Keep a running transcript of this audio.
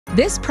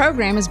This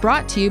program is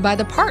brought to you by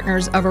the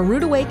partners of A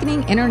Rood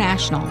Awakening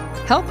International.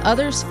 Help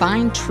others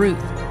find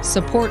truth.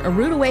 Support A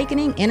Rood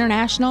Awakening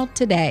International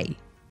today.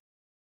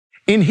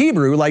 In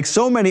Hebrew, like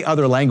so many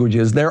other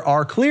languages, there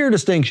are clear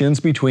distinctions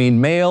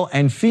between male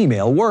and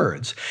female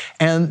words.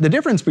 And the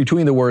difference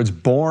between the words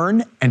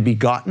born and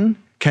begotten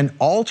can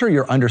alter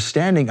your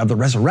understanding of the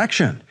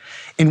resurrection.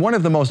 In one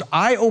of the most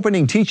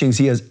eye-opening teachings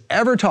he has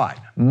ever taught,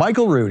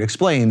 Michael Rood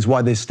explains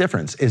why this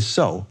difference is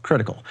so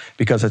critical.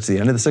 Because it's the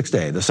end of the sixth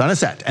day, the sun has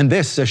set, and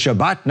this is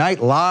Shabbat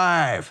Night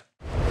Live.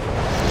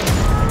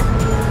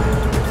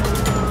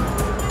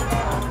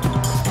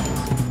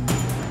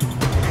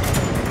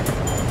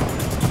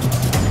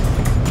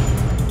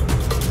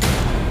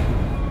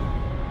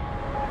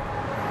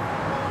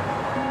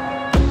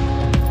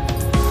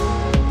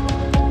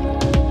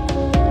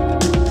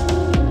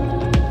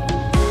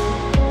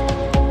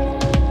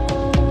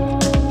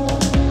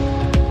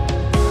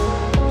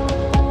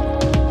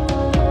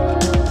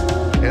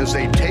 As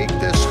they take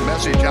this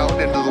message out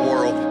into the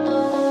world.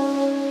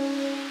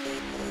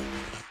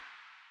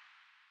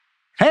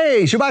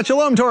 Hey, Shabbat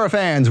Shalom, Torah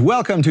fans.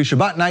 Welcome to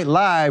Shabbat Night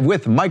Live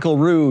with Michael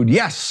Rood.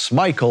 Yes,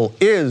 Michael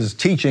is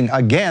teaching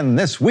again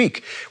this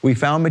week. We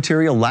found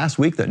material last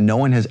week that no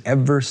one has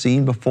ever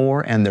seen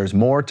before, and there's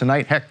more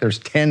tonight. Heck, there's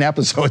 10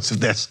 episodes of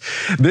this.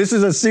 This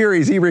is a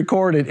series he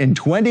recorded in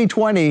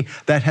 2020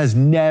 that has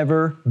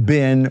never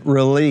been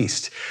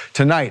released.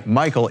 Tonight,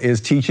 Michael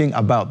is teaching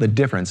about the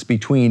difference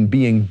between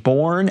being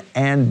born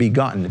and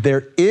begotten.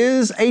 There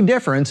is a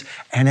difference,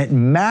 and it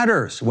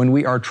matters when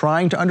we are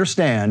trying to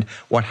understand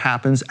what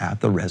happens at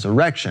the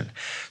resurrection.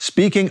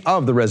 Speaking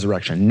of the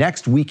resurrection,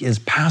 next week is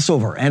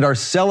Passover, and our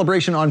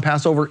celebration on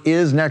Passover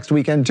is next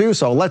weekend too.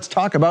 So let's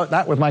talk about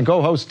that with my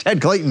co-host,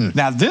 Ted Clayton.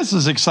 Now, this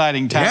is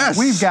exciting time. Yes.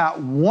 We've got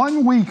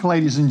 1 week,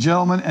 ladies and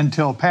gentlemen,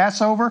 until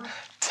Passover.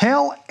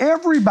 Tell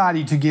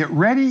everybody to get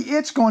ready.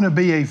 It's going to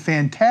be a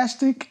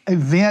fantastic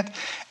event.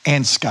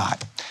 And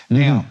Scott,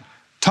 now,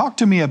 talk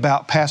to me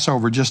about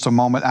Passover just a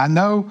moment. I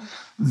know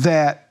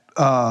that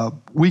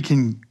we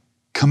can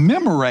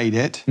commemorate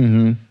it,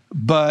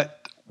 but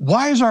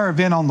why is our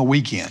event on the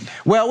weekend?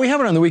 Well, we have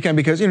it on the weekend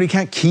because you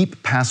can't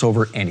keep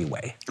Passover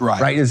anyway.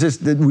 Right. It's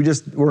just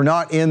we're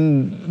not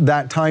in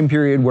that time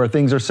period where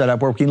things are set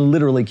up where we can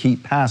literally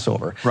keep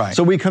Passover. Right.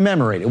 So we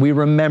commemorate it, we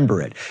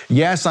remember it.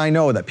 Yes, I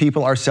know that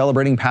people are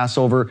celebrating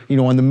Passover,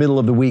 in the middle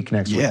of the week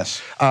next week.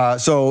 Yes.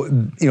 So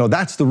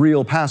that's the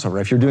real Passover.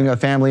 If you're doing a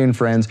family and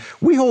friends,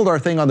 we hold our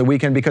thing on the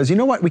weekend because you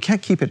know what? We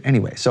can't keep it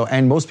anyway.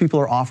 And most people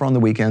are off on the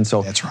weekend.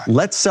 So that's right.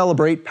 Let's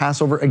celebrate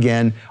Passover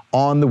again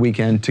on the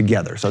weekend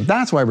together. So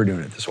that's why we're doing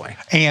it this way.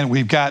 And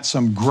we've got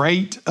some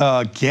great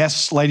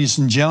guests, ladies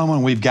and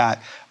gentlemen. We've got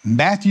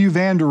Matthew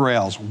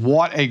Vanderels.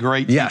 What a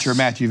great teacher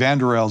Matthew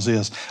Vanderels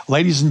is.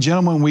 Ladies and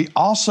gentlemen, we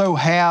also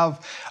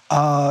have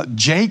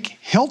Jake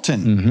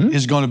Hilton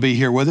is going to be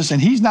here with us. And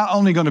he's not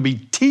only going to be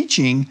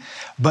teaching,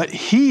 but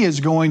he is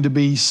going to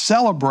be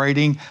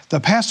celebrating the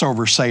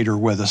Passover Seder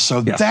with us.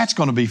 So that's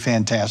going to be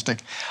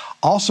fantastic.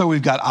 Also,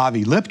 we've got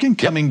Avi Lipkin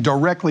coming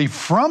directly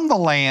from the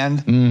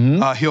land.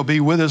 He'll be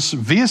with us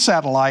via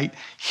satellite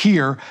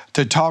here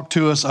to talk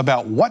to us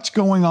about what's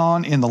going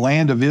on in the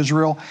land of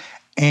Israel.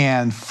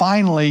 And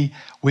finally,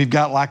 we've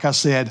got, like I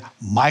said,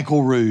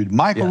 Michael Rood.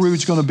 Michael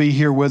Rood's going to be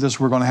here with us.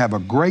 We're going to have a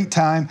great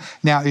time.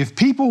 Now, if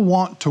people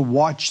want to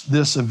watch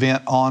this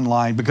event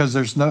online, because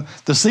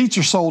the seats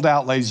are sold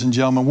out, ladies and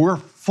gentlemen, we're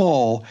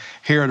full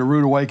here at A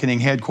Rood Awakening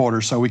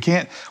headquarters, so we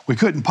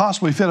couldn't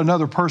possibly fit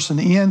another person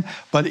in,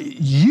 but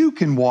you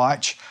can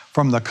watch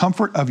from the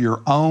comfort of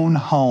your own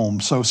home.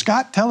 So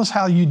Scott, tell us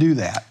how you do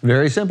that.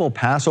 Very simple,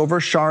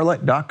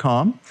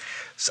 PassoverCharlotte.com.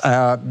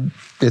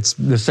 It's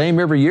the same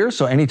every year,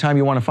 so anytime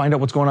you want to find out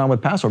what's going on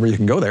with Passover, you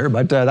can go there.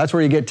 But that's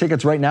where you get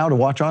tickets right now to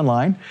watch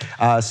online.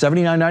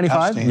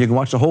 $79.95. You can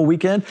watch the whole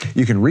weekend.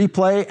 You can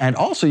replay, and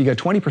also you get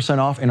 20%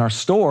 off in our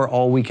store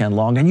all weekend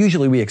long. And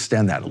usually we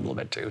extend that a little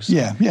bit too. So.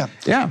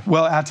 Yeah.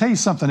 Well, I'll tell you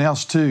something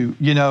else too.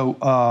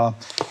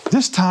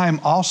 This time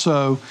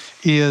also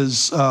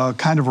is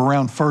kind of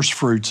around first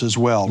fruits as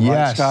well,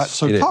 right, Scott?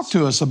 So talk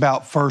to us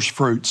about first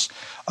fruits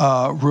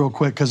real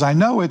quick, because I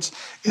know it's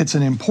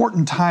an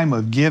important time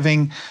of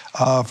giving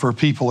for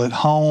people at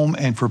home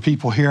and for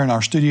people here in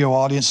our studio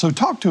audience. So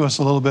talk to us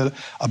a little bit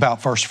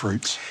about first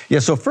fruits. Yeah,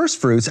 so first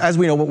fruits, as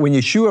we know, when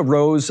Yeshua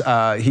rose,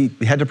 he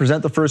had to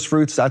present the first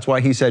fruits. That's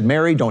why he said,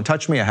 Mary, don't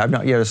touch me. I have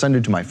not yet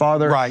ascended to my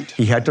Father. Right.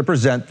 He had to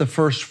present the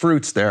first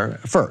fruits there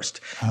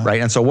first,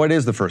 right? And so what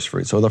is the first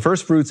fruit? So the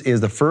first fruits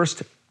is the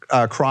first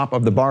crop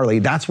of the barley.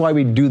 That's why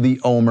we do the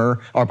Omer,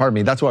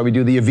 that's why we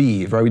do the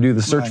Aviv, right? We do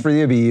the search for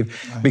the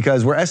Aviv,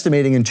 because we're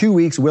estimating in 2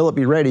 weeks, will it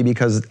be ready?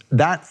 Because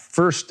that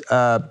first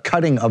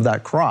cutting of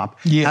that crop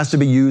has to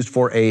be used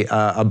for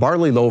a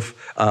barley loaf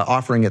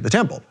offering at the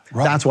temple.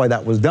 Right. That's why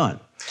that was done.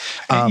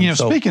 And,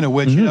 speaking of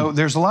which,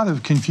 there's a lot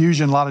of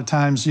confusion a lot of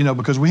times,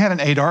 because we had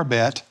an Adar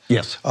bet.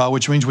 Yes.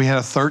 Which means we had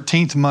a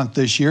 13th month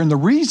this year. And the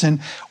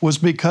reason was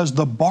because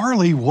the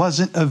barley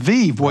wasn't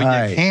Aviv.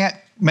 Well, you can't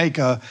make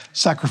a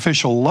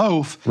sacrificial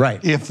loaf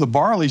if the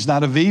barley's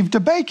not aviv to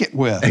bake it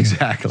with.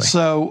 Exactly.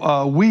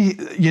 So we,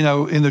 you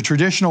know, in the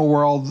traditional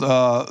world,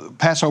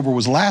 Passover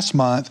was last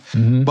month,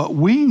 but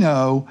we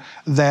know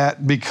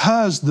that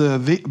because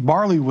the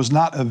barley was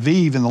not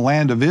aviv in the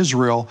land of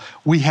Israel,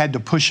 we had to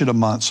push it a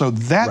month. So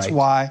that's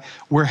why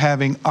we're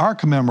having our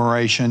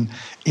commemoration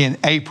in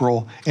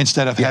April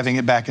instead of having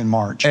it back in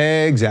March.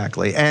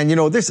 Exactly. And you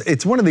know,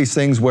 it's one of these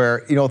things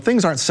where, you know,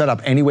 things aren't set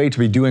up anyway to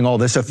be doing all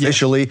this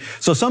officially.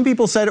 So some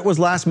people said it was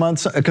last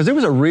month, because it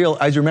was a real,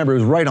 as you remember, it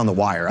was right on the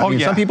wire. I mean,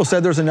 some people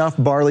said there's enough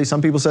barley,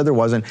 some people said there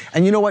wasn't.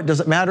 And you know what, does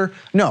it matter?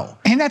 No.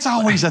 And that's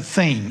always a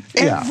thing.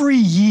 Every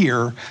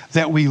year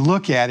that we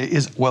look at it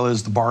is, well,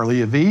 is the barley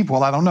aviv?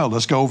 Well, I don't know,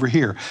 let's go over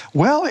here.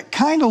 Well, it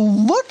kind of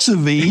looks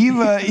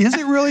aviv. Is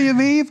it really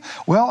aviv?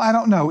 Well, I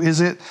don't know.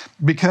 Is it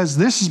because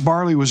this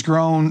barley was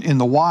grown in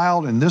the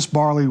wild and this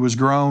barley was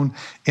grown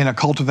in a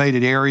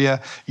cultivated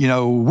area? You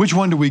know, which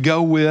one do we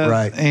go with?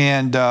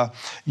 And,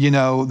 you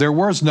know, there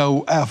was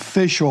no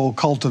official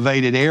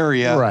cultivated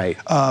area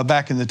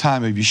back in the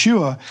time of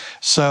Yeshua.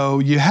 So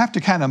you have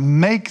to kind of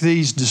make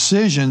these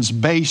decisions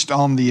based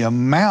on the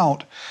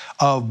amount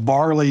of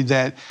barley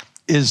that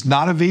is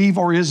not aviv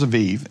or is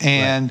aviv.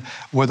 And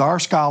with our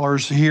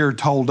scholars here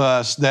told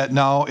us that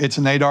no, it's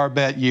an Adar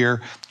Bet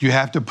year, you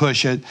have to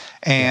push it,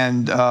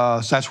 and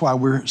so that's why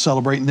we're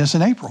celebrating this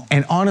in April.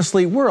 And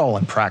honestly, we're all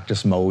in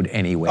practice mode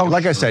anyway.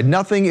 Like I said,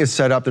 nothing is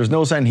set up, there's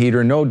no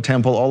Sanhedrin, no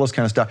temple, all this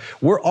kind of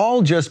stuff. We're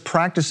all just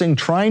practicing,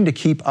 trying to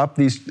keep up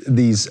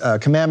these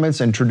commandments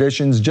and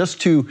traditions,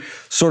 just to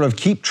sort of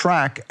keep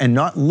track and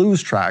not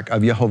lose track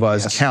of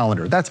Yehovah's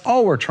calendar. That's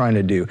all we're trying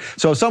to do.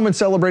 So if someone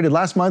celebrated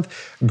last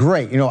month,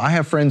 great. You know, I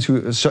have friends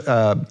who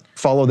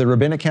follow the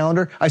rabbinic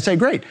calendar. I say,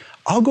 great,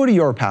 I'll go to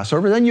your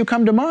Passover, then you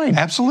come to mine.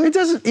 Absolutely. It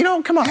doesn't, you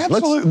know, come on.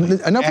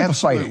 Absolutely. Enough of the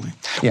fighting.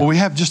 Well, we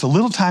have just a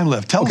little time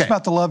left. Tell us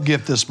about the love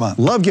gift this month.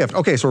 Love gift.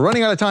 Okay, so we're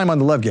running out of time on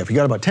the love gift. We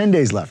got about 10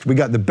 days left. We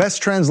got the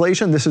best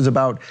translation. This is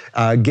about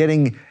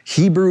getting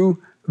Hebrew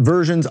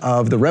versions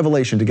of the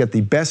Revelation to get the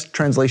best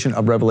translation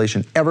of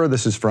Revelation ever.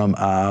 This is from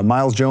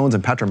Miles Jones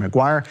and Patrick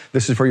McGuire.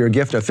 This is for your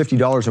gift of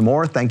 $50 or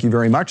more. Thank you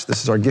very much.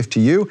 This is our gift to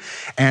you.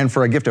 And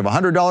for a gift of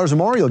 $100 or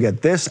more, you'll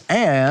get this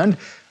and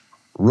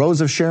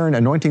Rose of Sharon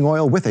anointing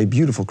oil with a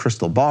beautiful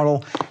crystal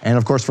bottle. And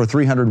of course, for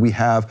 $300, we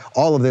have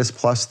all of this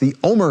plus the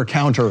Omer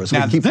counter, so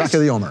we can keep track of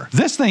the Omer.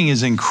 This thing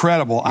is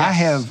incredible.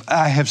 Yes.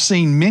 I have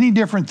seen many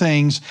different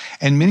things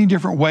and many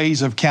different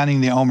ways of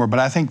counting the Omer, but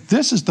I think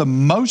this is the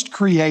most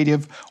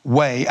creative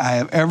way I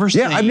have ever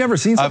seen. I've never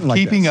seen something like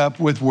this. Of keeping up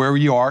with where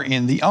you are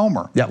in the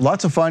Omer. Yeah,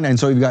 lots of fun. And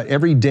so you've got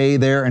every day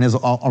there, and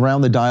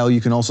around the dial,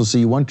 you can also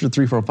see 1, 2,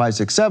 3, 4, 5,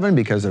 6, 7,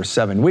 because there's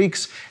 7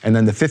 weeks. And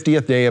then the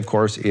 50th day, of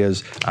course,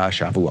 is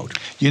Shavuot.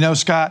 You know,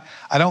 Scott,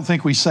 I don't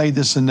think we say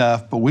this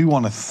enough, but we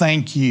want to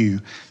thank you.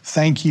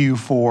 Thank you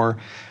for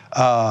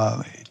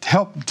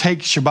help take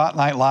Shabbat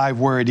Night Live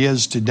where it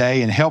is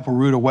today and help a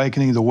Rood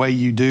Awakening the way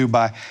you do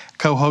by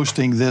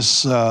co-hosting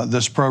this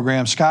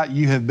program. Scott,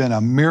 you have been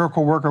a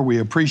miracle worker. We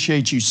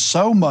appreciate you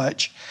so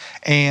much.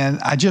 And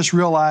I just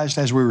realized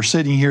as we were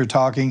sitting here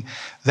talking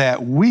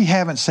that we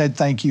haven't said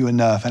thank you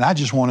enough. And I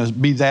just want to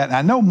be that. And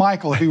I know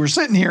Michael, if he were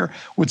sitting here,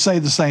 would say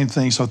the same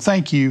thing. So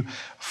thank you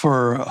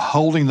for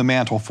holding the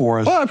mantle for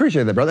us. Well, I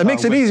appreciate that, brother. It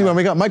makes it easy when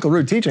we got Michael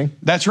Rood teaching.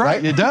 That's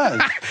right. It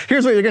does.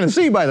 Here's what you're going to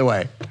see, by the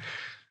way.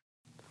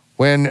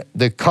 When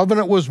the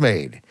covenant was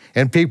made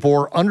and people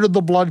were under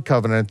the blood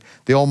covenant,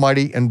 the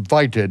Almighty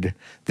invited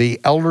the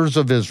elders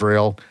of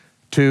Israel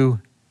to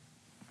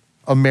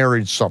a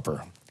marriage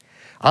supper.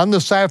 On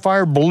the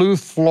sapphire blue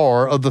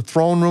floor of the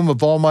throne room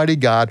of Almighty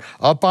God,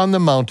 up on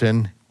the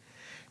mountain,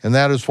 and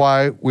that is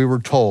why we were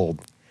told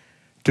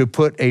to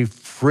put a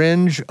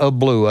fringe of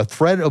blue, a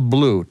thread of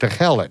blue, to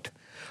hellet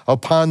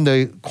upon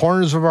the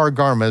corners of our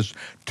garments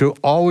to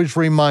always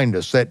remind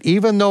us that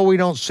even though we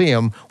don't see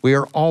him, we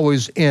are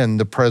always in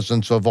the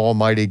presence of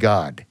Almighty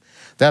God.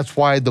 That's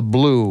why the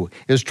blue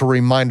is to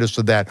remind us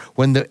of that.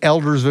 When the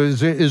elders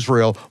of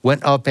Israel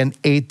went up and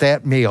ate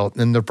that meal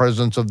in the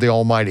presence of the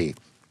Almighty.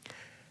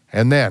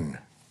 And then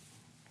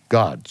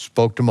God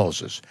spoke to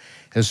Moses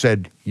and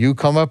said, you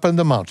come up on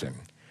the mountain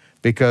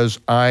because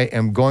I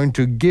am going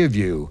to give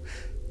you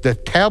the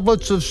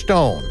tablets of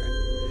stone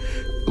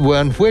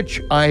on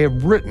which I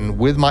have written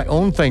with my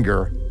own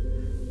finger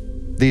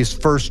these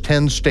first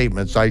 10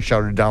 statements I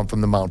shouted down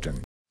from the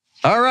mountain.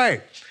 All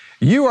right.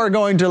 You are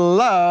going to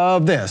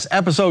love this,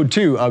 episode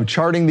 2 of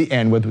Charting the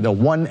End with the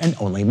one and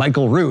only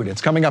Michael Rood.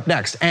 It's coming up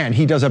next, and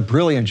he does a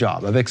brilliant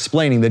job of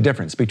explaining the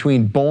difference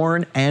between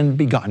born and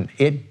begotten.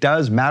 It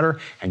does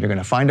matter, and you're going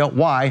to find out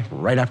why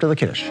right after the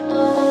Kiddush.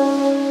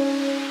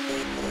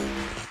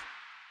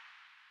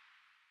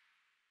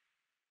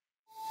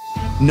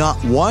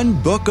 Not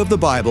one book of the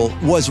Bible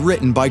was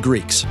written by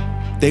Greeks.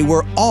 They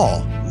were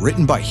all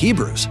written by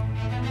Hebrews.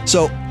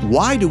 So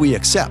why do we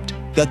accept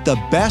that the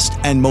best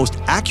and most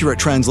accurate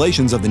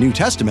translations of the New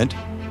Testament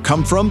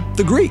come from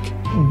the Greek?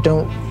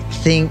 Don't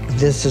think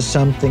this is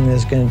something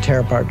that's going to tear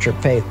apart your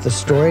faith. The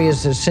story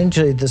is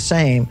essentially the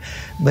same,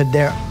 but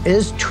there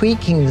is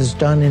tweaking that's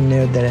done in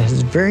there that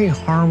has very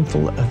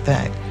harmful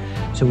effect.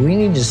 So we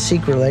need to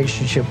seek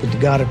relationship with the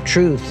God of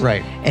truth,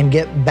 right, and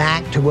get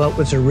back to what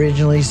was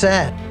originally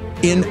said.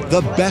 In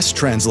The Best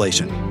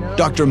Translation,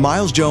 Dr.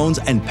 Miles Jones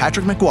and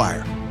Patrick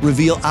McGuire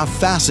reveal a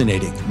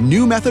fascinating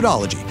new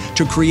methodology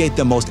to create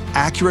the most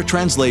accurate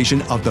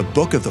translation of the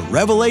book of the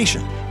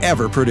Revelation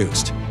ever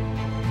produced.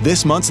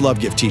 This month's Love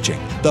Gift teaching,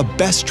 The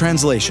Best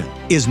Translation,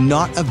 is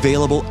not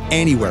available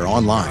anywhere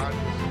online,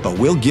 but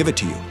we'll give it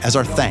to you as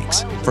our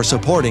thanks for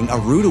supporting A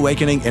Rood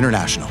Awakening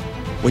International.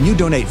 When you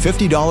donate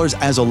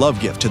 $50 as a love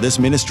gift to this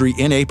ministry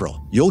in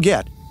April, you'll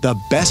get The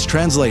Best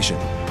Translation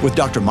with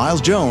Dr.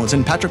 Miles Jones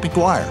and Patrick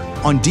McGuire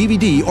on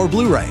DVD or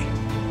Blu-ray.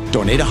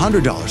 Donate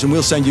 $100 and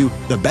we'll send you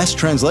The Best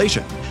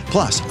Translation,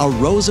 plus a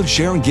Rose of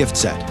Sharon gift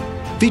set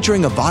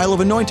featuring a vial of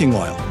anointing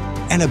oil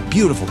and a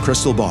beautiful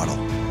crystal bottle.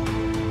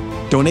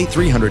 Donate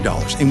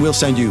 $300 and we'll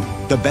send you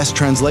The Best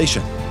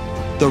Translation,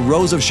 the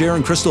Rose of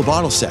Sharon crystal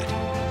bottle set,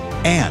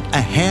 and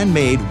a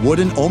handmade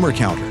wooden Omer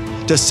counter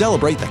to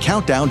celebrate the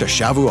countdown to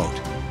Shavuot.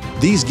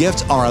 These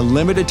gifts are a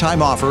limited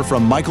time offer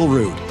from Michael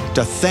Rood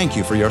to thank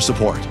you for your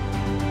support.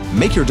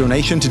 Make your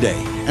donation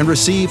today and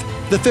receive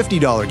the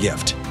 $50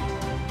 gift,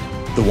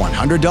 the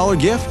 $100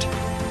 gift,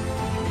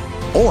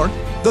 or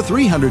the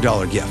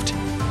 $300 gift.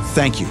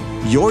 Thank you.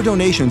 Your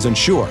donations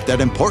ensure that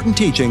important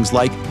teachings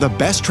like The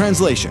Best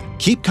Translation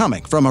keep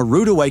coming from A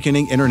Rood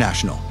Awakening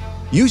International.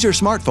 Use your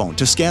smartphone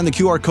to scan the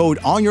QR code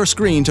on your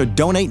screen to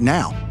donate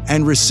now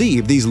and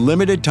receive these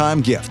limited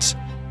time gifts.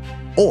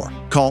 Or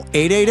call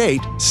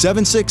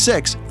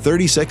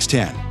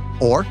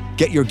 888-766-3610. Or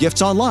get your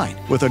gifts online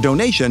with a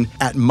donation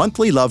at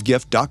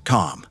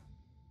monthlylovegift.com.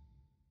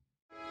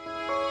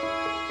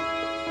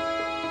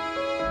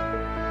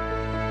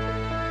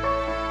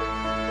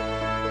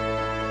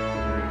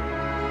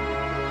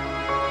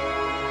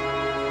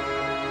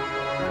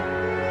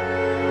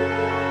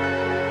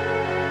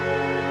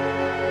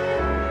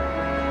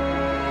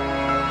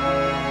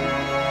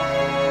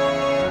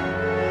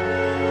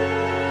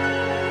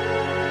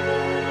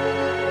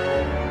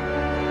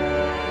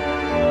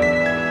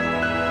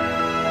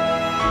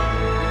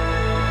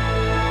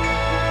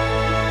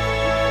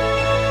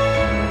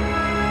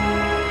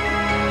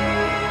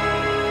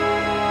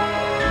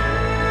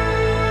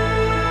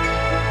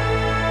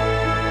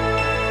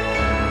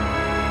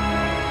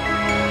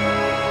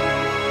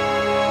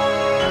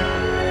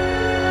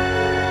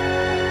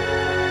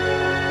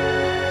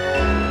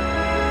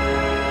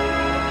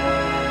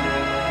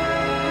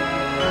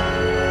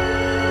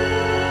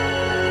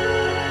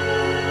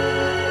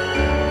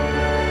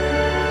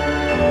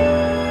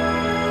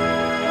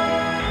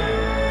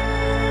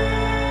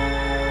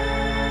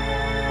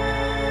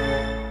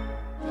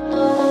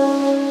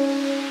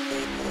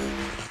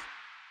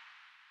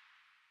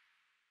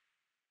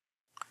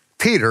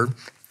 Peter,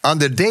 on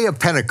the day of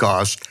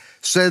Pentecost,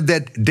 said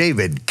that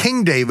David,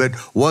 King David,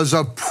 was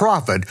a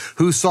prophet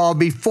who saw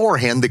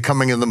beforehand the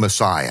coming of the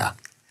Messiah.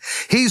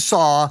 He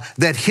saw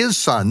that his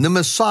son, the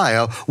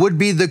Messiah, would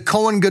be the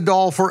Kohen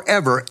Gadol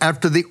forever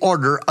after the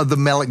order of the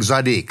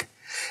Melchizedek.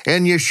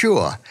 And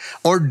Yeshua,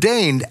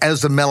 ordained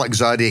as the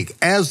Melchizedek,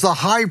 as the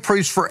high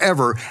priest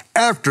forever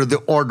after the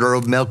order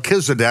of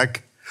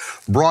Melchizedek,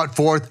 brought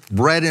forth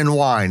bread and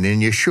wine in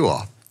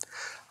Yeshua.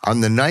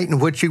 On the night in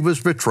which he was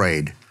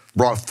betrayed,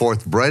 brought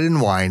forth bread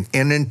and wine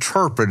and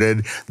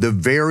interpreted the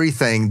very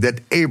thing that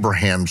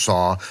Abraham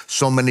saw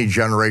so many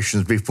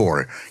generations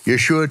before.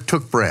 Yeshua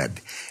took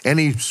bread and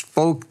he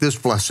spoke this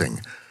blessing,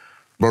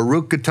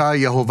 Baruch atah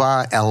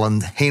Yehovah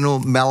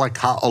Eloheinu melech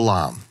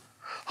ha'olam,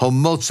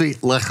 homotzi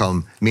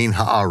lechem min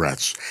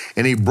haaretz.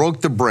 And he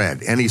broke the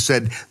bread and he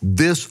said,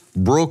 this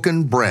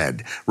broken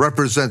bread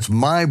represents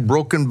my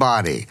broken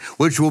body,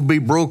 which will be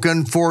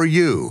broken for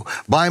you.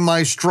 By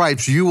my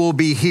stripes you will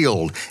be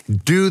healed.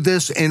 Do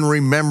this in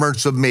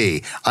remembrance of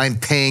me. I'm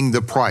paying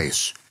the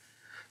price.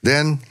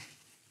 Then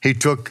he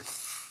took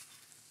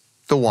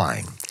the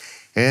wine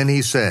and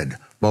he said,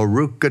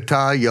 Baruch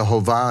atah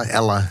Yehovah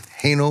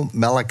Eloheinu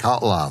melech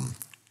ha'olam,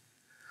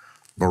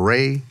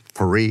 Barei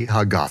peri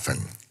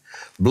hagafen.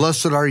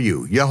 Blessed are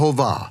you,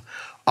 Yehovah,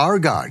 our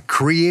God,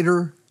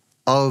 creator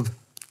of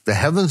the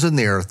heavens and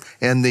the earth,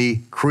 and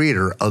the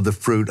creator of the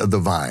fruit of the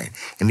vine.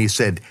 And he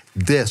said,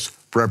 this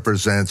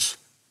represents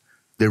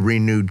the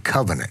renewed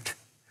covenant,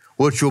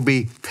 which will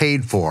be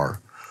paid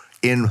for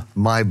in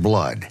my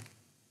blood.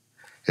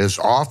 As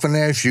often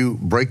as you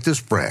break this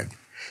bread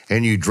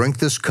and you drink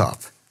this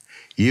cup,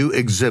 you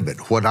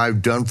exhibit what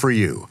I've done for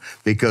you,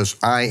 because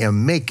I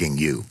am making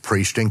you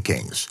priests and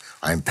kings.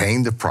 I'm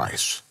paying the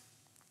price.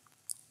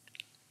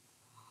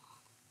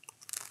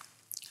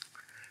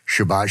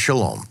 Shabbat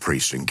Shalom,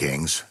 priests and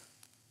kings.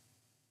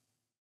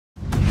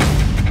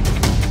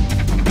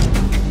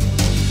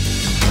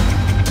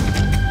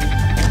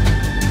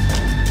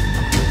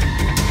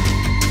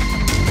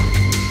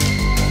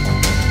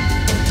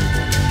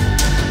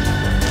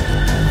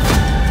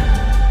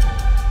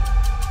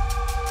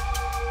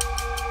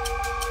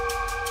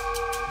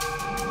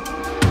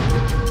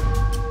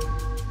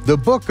 The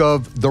book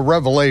of the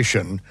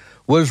Revelation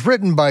was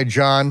written by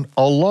John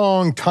a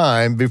long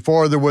time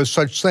before there was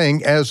such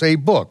thing as a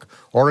book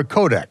or a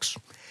codex.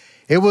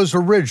 It was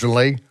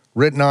originally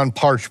written on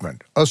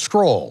parchment, a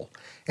scroll.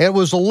 It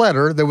was a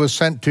letter that was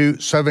sent to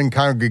 7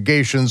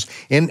 congregations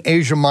in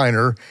Asia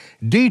Minor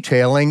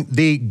detailing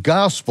the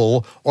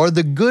gospel or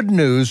the good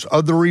news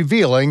of the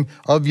revealing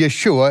of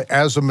Yeshua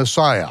as a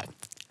Messiah.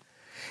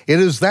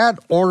 It is that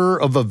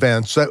order of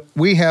events that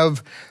we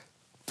have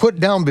put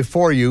down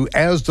before you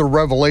as the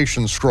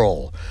Revelation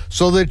scroll,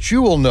 so that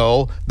you will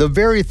know the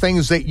very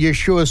things that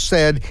Yeshua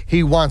said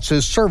he wants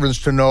his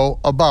servants to know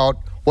about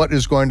what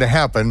is going to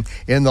happen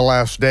in the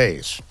last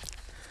days.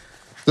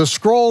 The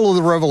scroll of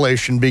the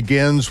Revelation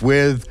begins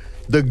with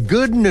the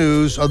good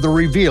news of the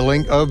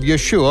revealing of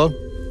Yeshua,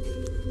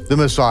 the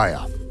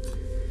Messiah.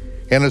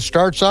 And it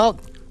starts out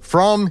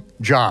from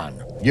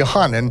John,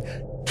 Yohanan,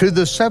 to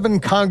the 7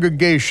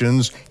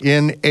 congregations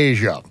in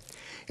Asia.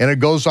 And it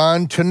goes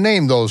on to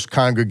name those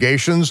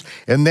congregations,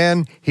 and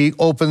then he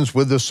opens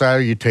with a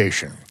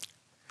salutation.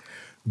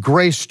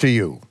 Grace to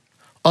you,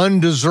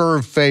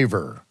 undeserved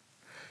favor.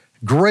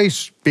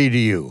 Grace be to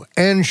you,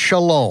 and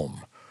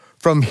shalom,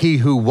 from he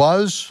who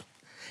was,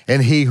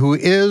 and he who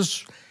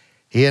is,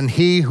 and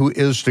he who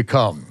is to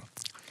come.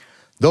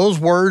 Those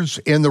words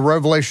in the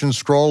Revelation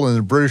scroll in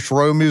the British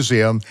Royal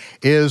Museum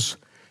is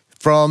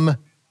from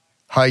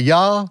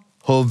Haya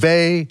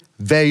Hove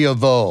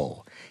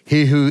Veyavo,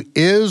 he who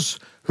is,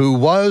 who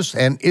was,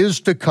 and is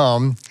to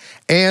come,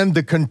 and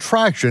the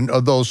contraction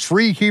of those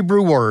 3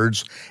 Hebrew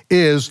words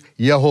is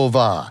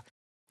Yehovah.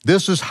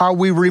 This is how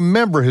we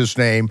remember his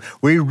name.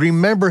 We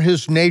remember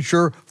his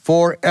nature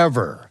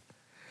forever.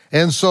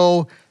 And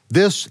so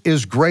this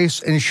is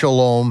grace and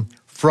shalom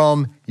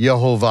from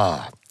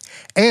Yehovah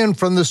and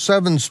from the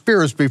 7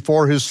 spirits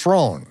before his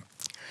throne.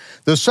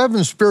 The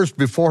 7 spirits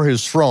before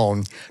his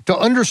throne, to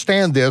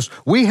understand this,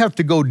 we have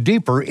to go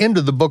deeper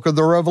into the book of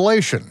the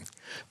Revelation.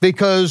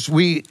 Because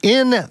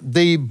in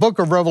the book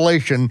of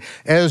Revelation,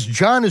 as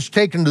John is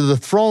taken to the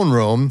throne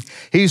room,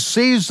 he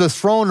sees the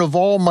throne of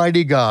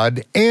Almighty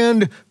God,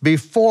 and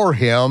before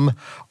him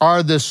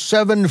are the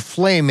 7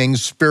 flaming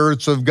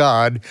spirits of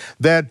God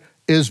that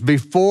is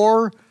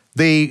before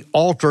the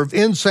altar of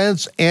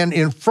incense and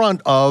in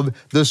front of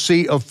the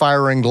sea of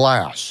fire and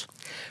glass.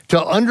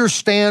 To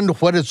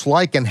understand what it's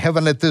like in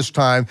heaven at this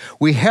time,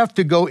 we have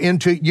to go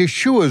into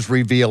Yeshua's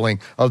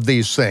revealing of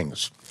these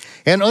things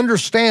and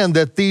understand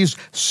that these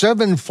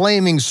 7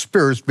 flaming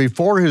spirits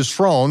before his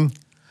throne,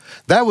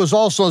 that was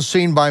also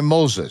seen by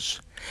Moses.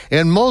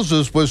 And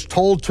Moses was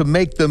told to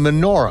make the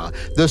menorah,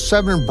 the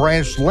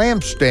 7-branched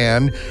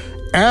lampstand,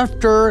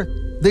 after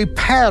the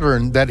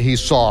pattern that he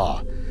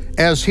saw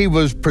as he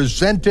was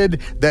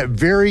presented that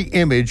very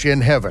image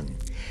in heaven.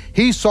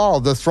 He saw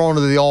the throne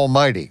of the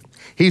Almighty.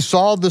 He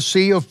saw the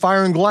sea of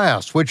fire and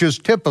glass, which is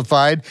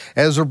typified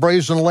as a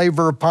brazen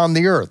laver upon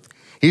the earth.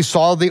 He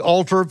saw the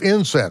altar of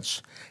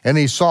incense, and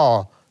he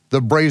saw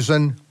the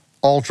brazen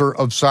altar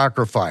of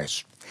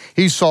sacrifice.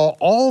 He saw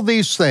all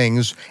these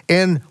things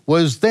and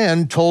was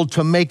then told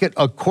to make it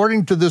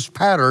according to this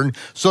pattern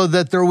so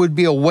that there would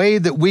be a way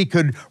that we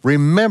could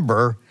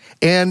remember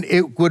and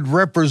it would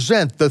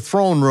represent the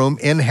throne room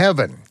in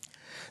heaven.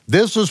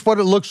 This is what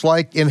it looks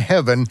like in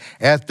heaven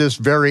at this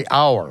very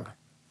hour.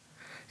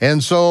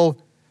 And so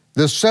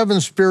the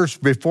 7 spirits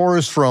before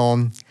his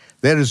throne,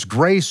 that is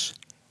grace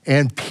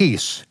and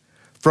peace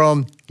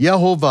from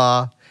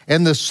Yehovah,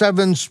 and the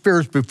 7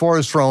 spirits before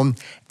his throne,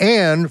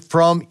 and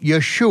from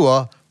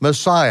Yeshua,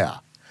 Messiah,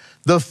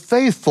 the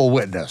faithful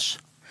witness,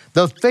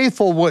 the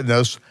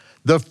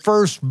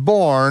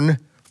firstborn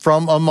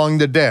from among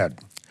the dead.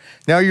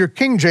 Now, your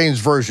King James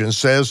Version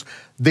says,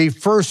 the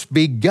first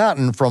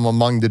begotten from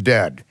among the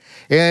dead.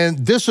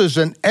 And this is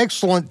an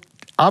excellent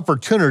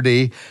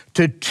opportunity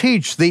to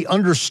teach the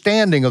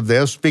understanding of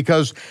this,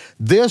 because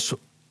this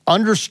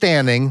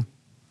understanding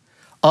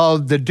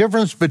of the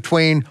difference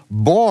between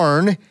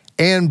born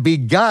and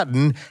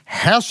begotten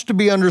has to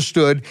be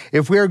understood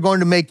if we are going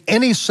to make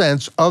any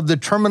sense of the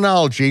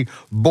terminology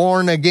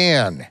born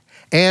again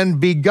and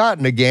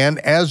begotten again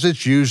as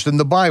it's used in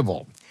the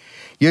Bible.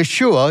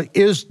 Yeshua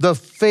is the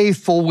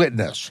faithful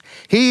witness.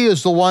 He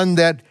is the one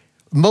that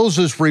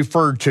Moses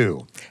referred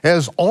to.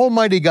 As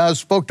Almighty God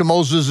spoke to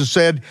Moses and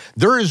said,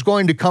 there is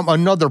going to come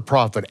another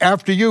prophet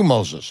after you,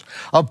 Moses,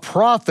 a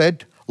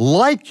prophet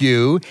like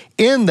you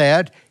in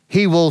that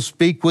he will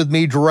speak with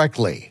me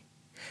directly.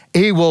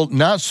 He will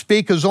not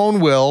speak his own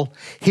will.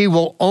 He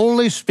will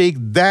only speak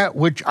that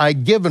which I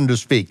give him to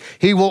speak.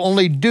 He will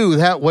only do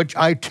that which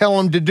I tell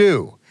him to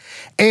do.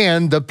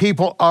 And the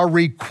people are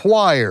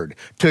required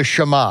to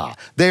shema.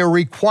 They are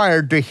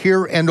required to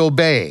hear and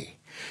obey.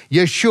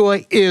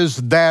 Yeshua is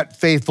that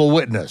faithful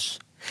witness.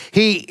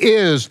 He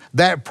is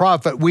that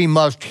prophet we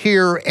must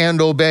hear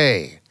and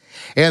obey.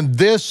 And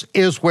this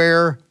is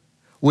where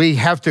we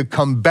have to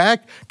come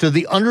back to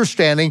the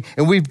understanding,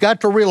 and we've got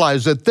to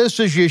realize that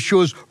this is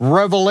Yeshua's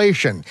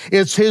revelation.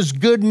 It's his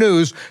good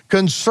news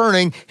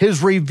concerning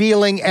his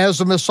revealing as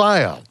a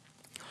Messiah.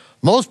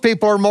 Most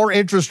people are more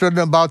interested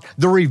about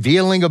the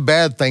revealing of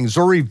bad things,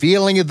 the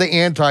revealing of the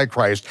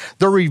Antichrist,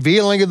 the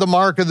revealing of the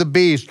mark of the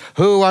beast,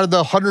 who are the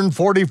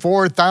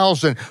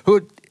 144,000,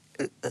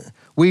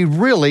 we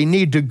really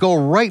need to go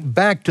right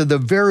back to the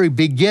very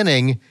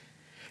beginning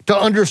to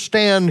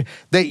understand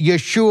that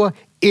Yeshua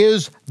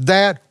is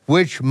that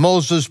which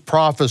Moses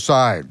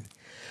prophesied.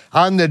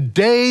 On the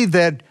day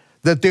that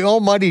the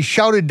Almighty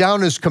shouted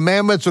down his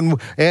commandments,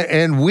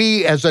 and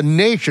we as a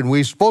nation,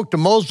 we spoke to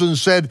Moses and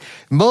said,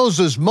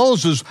 Moses,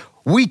 Moses,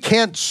 we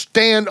can't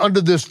stand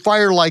under this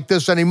fire like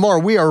this anymore.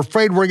 We are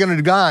afraid we're going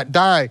to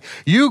die.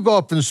 You go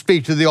up and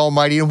speak to the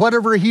Almighty, and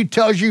whatever he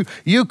tells you,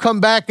 you come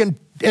back and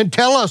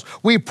tell us.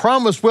 We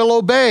promise we'll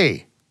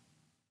obey.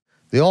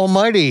 The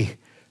Almighty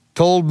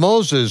told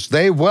Moses,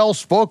 they well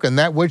spoken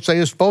that which they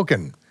have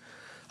spoken.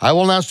 I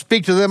will not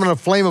speak to them in a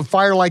flame of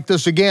fire like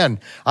this again.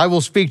 I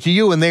will speak to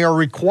you, and they are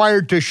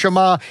required to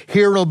Shema,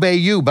 hear and obey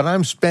you. But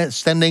I'm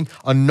sending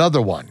another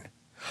one,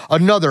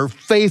 another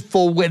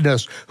faithful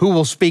witness who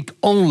will speak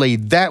only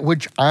that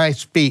which I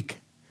speak.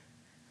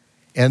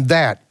 And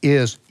that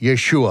is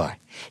Yeshua.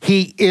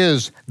 He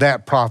is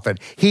that prophet.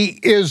 He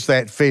is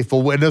that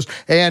faithful witness,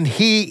 and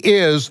he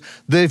is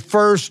the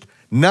first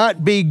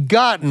not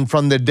begotten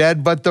from the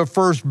dead, but the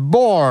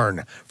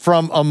firstborn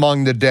from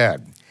among the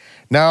dead.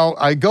 Now,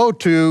 I go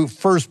to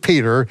 1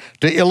 Peter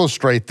to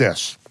illustrate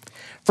this.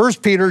 1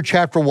 Peter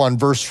chapter 1,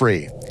 verse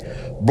 3.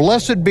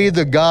 Blessed be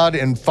the God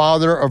and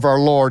Father of our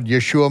Lord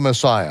Yeshua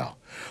Messiah,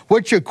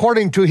 which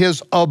according to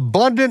his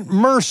abundant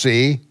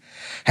mercy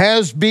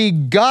has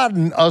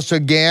begotten us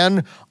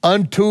again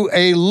unto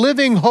a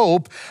living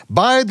hope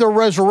by the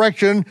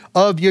resurrection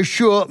of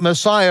Yeshua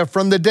Messiah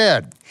from the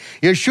dead.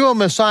 Yeshua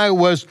Messiah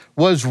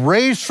was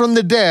raised from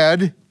the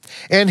dead,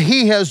 and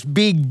he has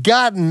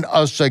begotten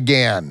us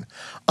again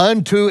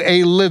unto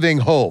a living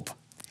hope.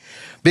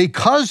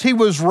 Because he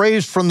was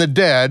raised from the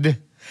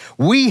dead,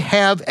 we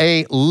have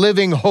a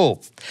living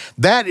hope.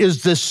 That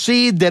is the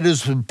seed that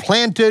is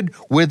planted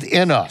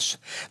within us.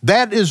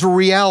 That is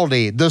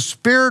reality, the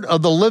Spirit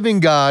of the living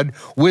God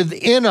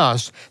within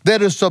us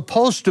that is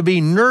supposed to be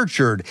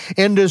nurtured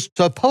and is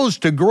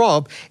supposed to grow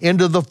up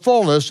into the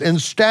fullness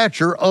and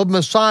stature of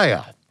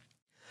Messiah.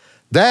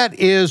 That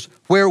is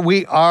where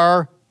we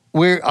are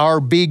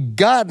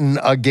begotten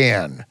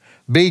again.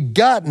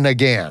 Begotten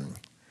again.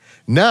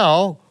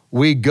 Now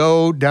we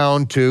go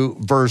down to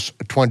verse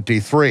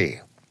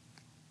 23.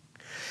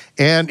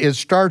 And it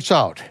starts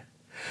out,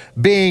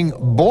 being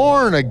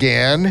born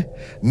again,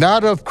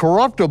 not of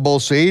corruptible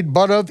seed,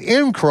 but of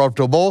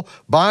incorruptible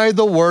by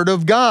the word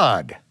of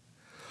God.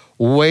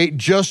 Wait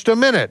just a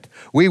minute.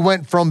 We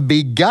went from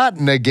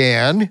begotten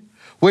again,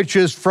 which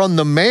is from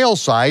the male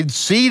side,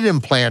 seed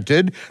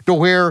implanted, to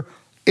where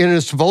it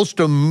is supposed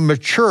to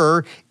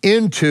mature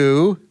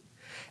into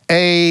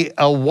a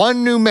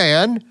one new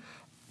man,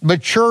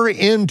 mature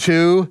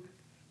into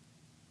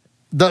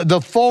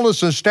the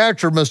fullness and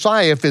stature of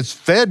Messiah if it's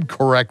fed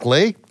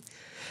correctly.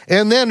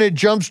 And then it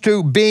jumps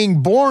to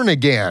being born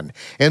again.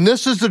 And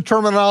this is the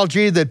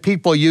terminology that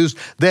people use,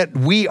 that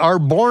we are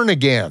born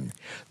again.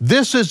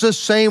 This is the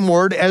same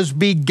word as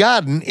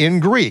begotten in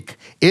Greek.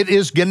 It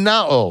is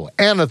genao,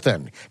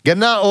 anathen.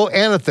 Genao,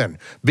 anathen.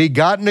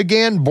 Begotten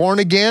again, born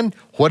again.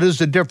 What is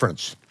the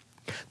difference?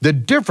 The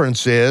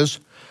difference is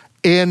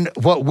in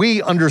what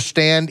we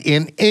understand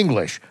in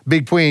English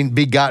between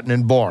begotten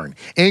and born.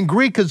 In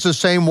Greek, it's the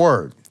same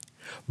word.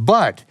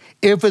 But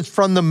if it's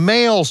from the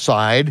male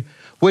side,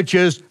 which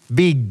is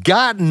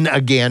begotten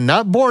again,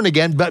 not born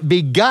again, but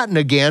begotten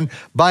again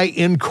by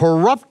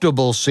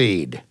incorruptible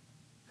seed,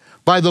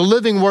 by the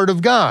living word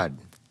of God.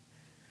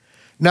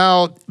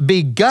 Now,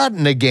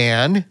 begotten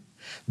again,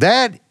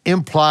 that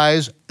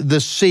implies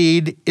the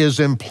seed is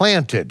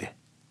implanted.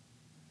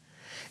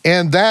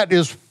 And that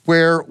is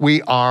where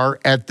we are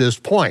at this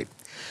point.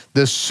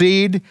 The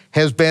seed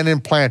has been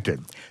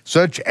implanted,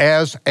 such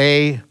as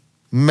a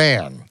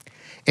man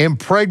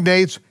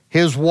impregnates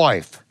his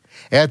wife.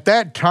 At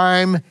that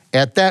time,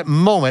 at that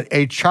moment,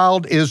 a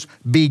child is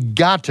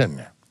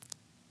begotten.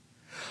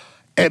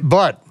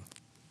 But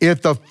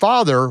if the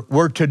father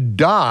were to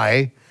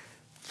die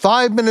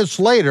 5 minutes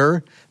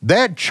later,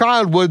 that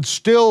child would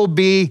still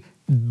be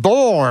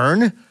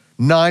born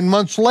 9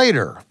 months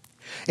later.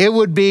 It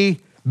would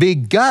be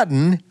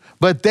begotten,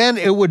 but then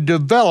it would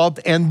develop,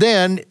 and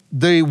then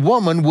the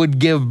woman would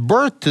give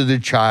birth to the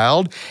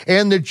child,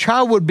 and the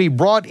child would be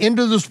brought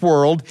into this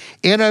world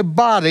in a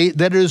body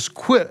that is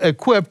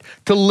equipped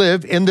to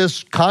live in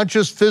this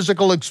conscious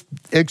physical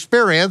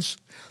experience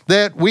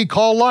that we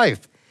call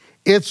life.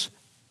 It's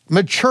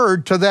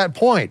matured to that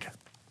point.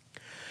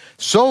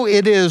 So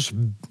it is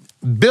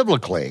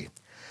biblically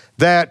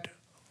that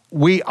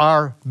we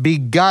are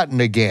begotten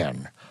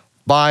again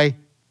by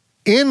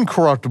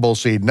incorruptible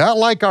seed, not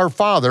like our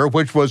father,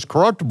 which was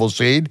corruptible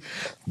seed.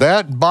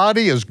 That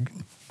body is,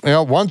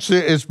 once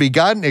it's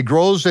begotten, it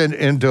grows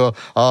into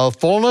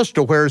fullness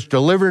to where it's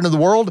delivered into the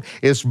world.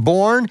 It's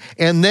born,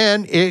 and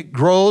then it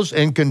grows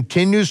and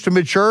continues to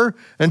mature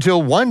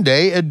until one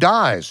day it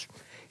dies.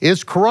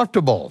 It's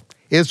corruptible.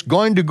 it's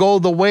going to go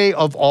the way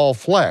of all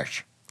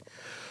flesh.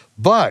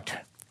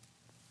 But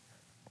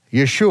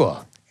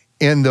Yeshua,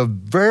 in the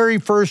very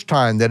first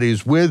time that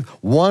he's with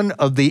one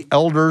of the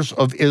elders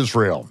of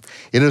Israel,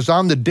 it is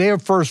on the day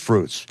of first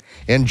fruits,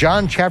 in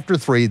John chapter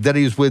 3, that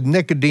he's with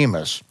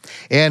Nicodemus.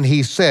 And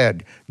he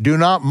said, "Do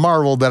not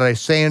marvel that I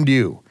say unto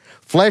you,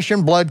 flesh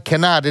and blood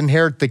cannot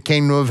inherit the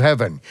kingdom of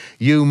heaven.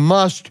 You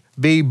must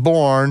be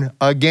born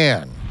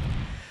again."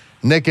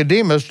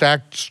 Nicodemus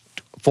asked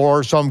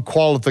for some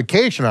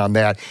qualification on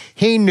that.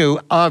 He knew,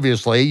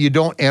 obviously, you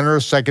don't enter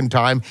a second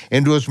time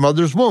into his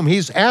mother's womb.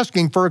 He's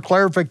asking for a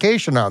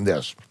clarification on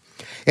this.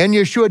 And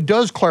Yeshua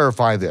does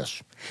clarify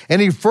this.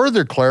 And he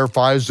further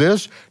clarifies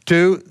this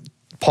to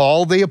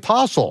Paul the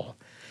apostle,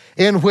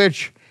 in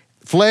which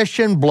flesh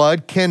and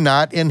blood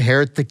cannot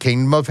inherit the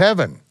kingdom of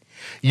heaven.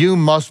 You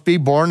must be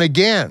born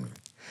again.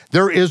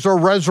 There is a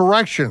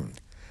resurrection.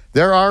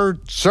 There are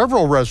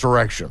several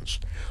resurrections.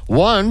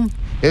 One,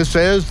 it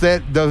says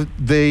that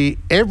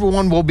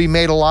everyone will be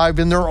made alive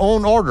in their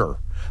own order.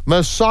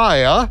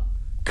 Messiah,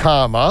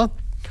 comma,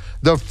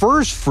 the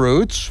first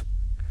fruits,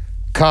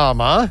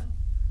 comma,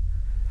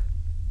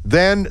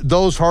 then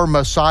those who are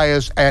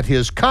Messiahs at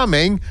his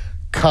coming,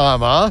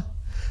 comma,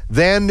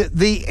 then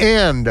the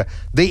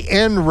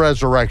end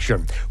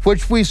resurrection,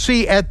 which we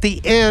see at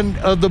the end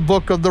of the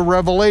book of the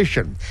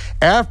Revelation.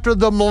 After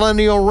the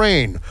millennial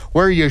reign,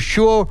 where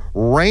Yeshua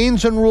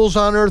reigns and rules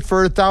on earth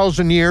for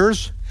 1,000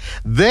 years,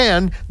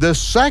 then the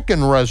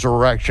second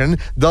resurrection,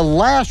 the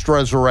last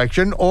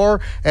resurrection,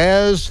 or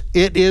as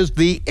it is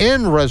the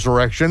end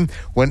resurrection,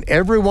 when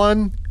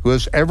everyone who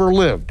has ever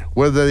lived,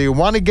 whether they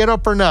want to get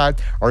up or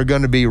not, are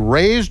going to be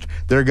raised.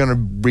 They're going to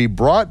be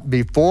brought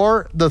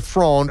before the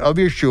throne of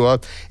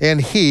Yeshua,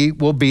 and he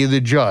will be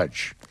the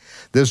judge.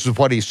 This is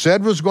what he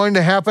said was going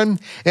to happen,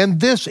 and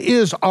this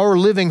is our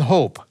living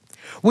hope.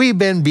 We've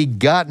been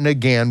begotten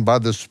again by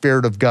the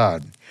Spirit of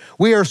God.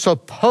 We are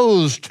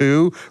supposed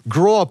to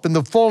grow up in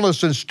the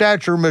fullness and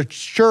stature of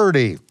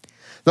maturity,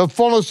 the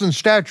fullness and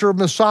stature of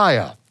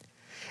Messiah.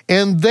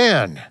 And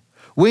then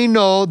we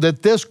know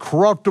that this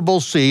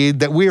corruptible seed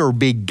that we are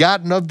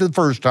begotten of the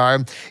first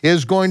time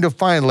is going to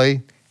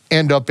finally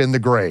end up in the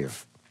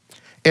grave.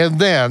 And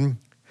then,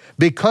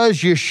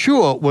 because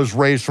Yeshua was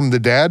raised from the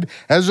dead,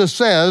 as it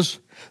says,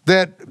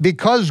 that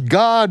because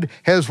God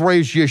has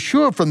raised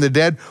Yeshua from the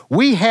dead,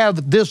 we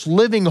have this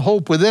living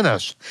hope within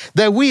us,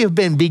 that we have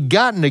been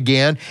begotten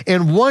again,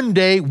 and one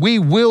day we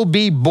will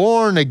be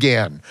born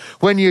again.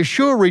 When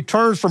Yeshua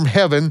returns from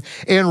heaven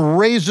and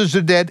raises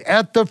the dead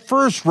at the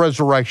first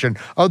resurrection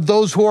of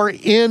those who are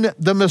in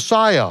the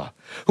Messiah,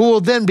 who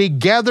will then be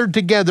gathered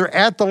together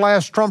at the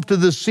last trump to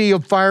the sea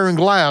of fire and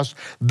glass,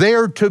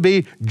 there to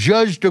be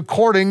judged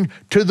according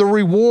to the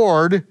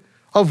reward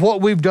of what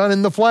we've done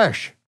in the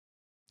flesh.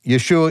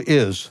 Yeshua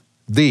is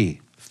the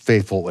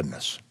faithful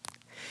witness.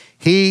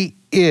 He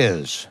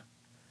is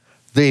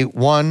the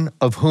one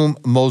of whom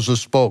Moses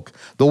spoke,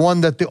 the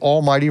one that the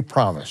Almighty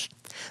promised,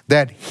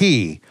 that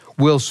he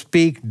will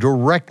speak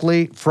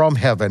directly from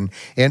heaven,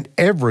 and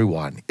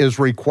everyone is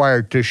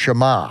required to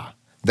shema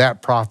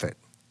that prophet.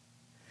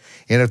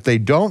 And if they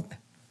don't,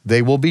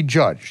 they will be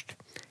judged.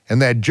 And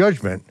that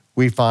judgment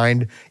we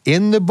find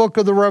in the book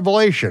of the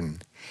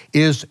Revelation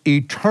is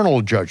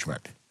eternal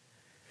judgment.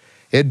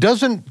 It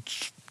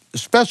doesn't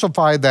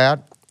specify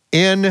that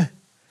in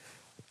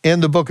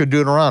the book of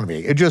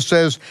Deuteronomy. It just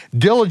says,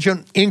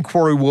 diligent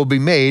inquiry will be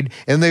made,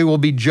 and they will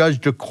be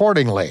judged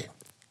accordingly.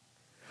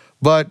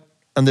 But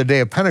on the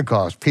day of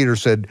Pentecost, Peter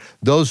said,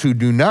 those who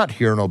do not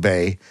hear and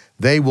obey,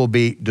 they will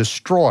be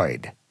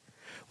destroyed.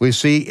 We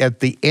see at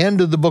the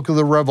end of the book of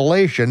the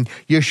Revelation,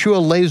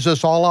 Yeshua lays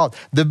this all out.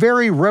 The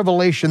very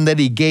revelation that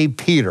he gave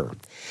Peter,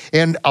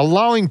 and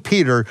allowing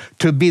Peter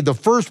to be the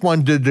first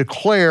one to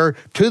declare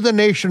to the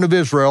nation of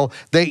Israel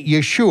that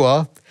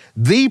Yeshua,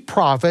 the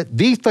prophet,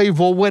 the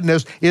faithful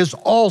witness, is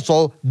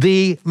also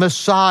the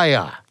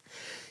Messiah.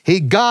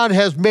 God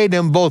has made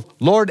him both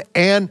Lord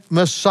and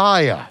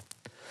Messiah.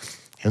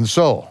 And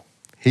so,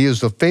 he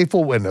is the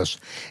faithful witness,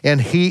 and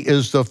he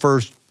is the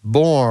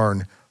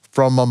firstborn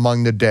from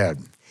among the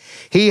dead.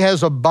 He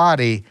has a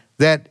body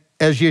that,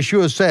 as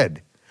Yeshua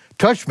said,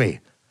 touch me.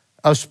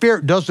 A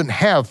spirit doesn't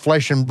have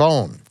flesh and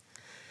bone.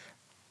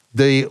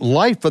 The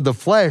life of the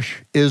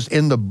flesh is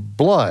in the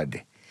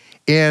blood,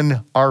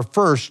 in our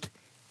first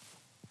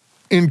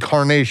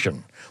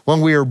incarnation,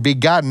 when we are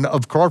begotten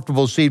of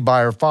corruptible seed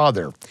by our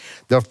Father.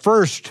 The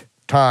first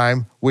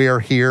time we are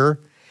here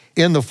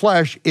in the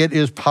flesh, it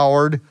is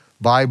powered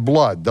by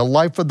blood. The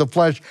life of the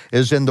flesh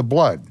is in the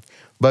blood.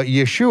 But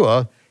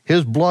Yeshua,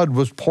 his blood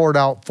was poured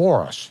out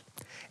for us.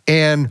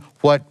 And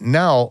what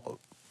now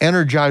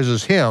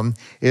energizes him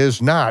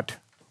is not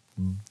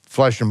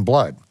flesh and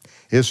blood.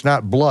 It's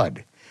not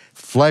blood.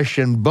 Flesh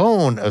and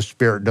bone a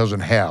spirit doesn't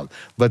have,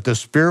 but the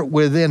spirit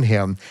within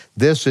him,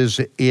 this is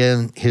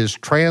in his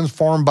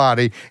transformed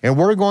body. And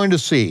we're going to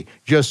see,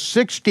 just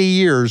 60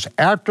 years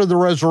after the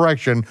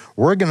resurrection,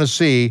 we're going to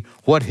see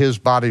what his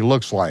body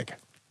looks like.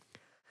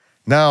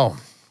 Now,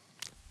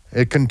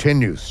 it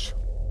continues.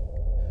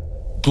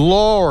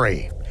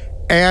 Glory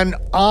and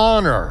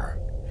honor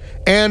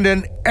and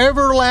an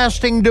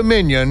everlasting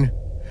dominion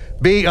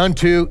be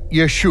unto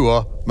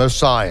Yeshua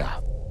Messiah.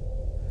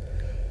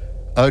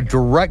 A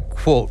direct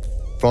quote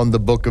from the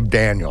book of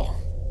Daniel.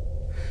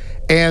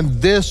 And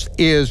this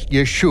is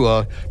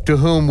Yeshua, to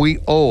whom we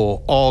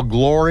owe all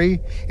glory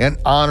and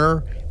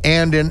honor,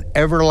 and an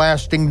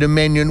everlasting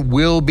dominion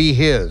will be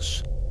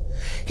his.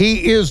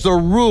 He is the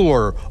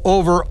ruler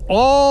over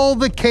all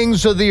the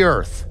kings of the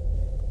earth.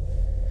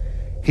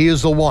 He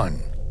is the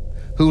one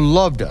who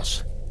loved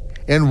us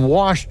and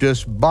washed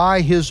us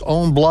by his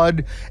own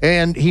blood,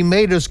 and he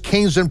made us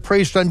kings and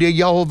priests unto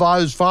Yehovah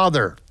his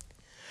Father.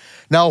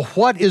 Now,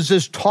 what is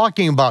this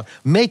talking about?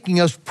 Making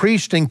us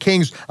priests and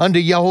kings unto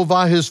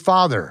Yehovah his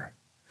Father.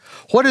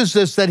 What is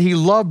this that he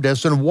loved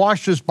us and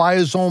washed us by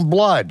his own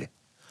blood?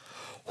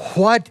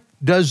 What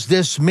does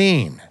this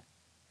mean?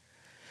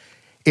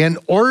 In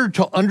order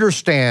to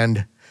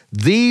understand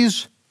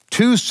these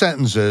two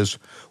sentences,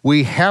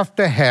 we have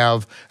to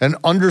have an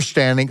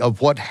understanding of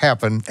what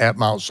happened at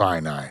Mount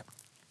Sinai.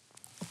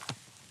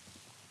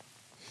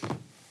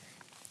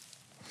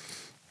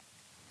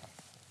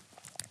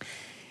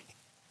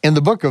 In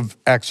the book of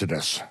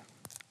Exodus,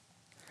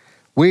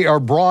 we are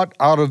brought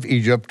out of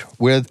Egypt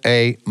with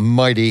a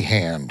mighty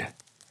hand.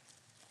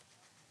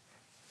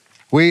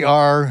 We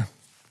are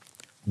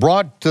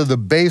brought to the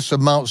base of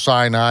Mount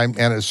Sinai,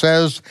 and it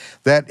says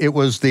that it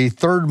was the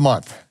third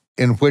month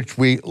in which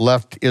we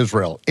left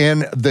Israel.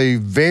 In the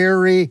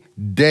very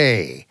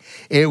day,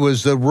 it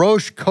was the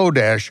Rosh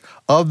Chodesh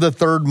of the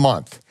third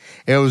month.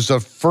 It was the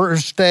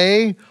first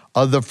day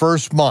of the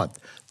first month.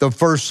 The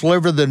first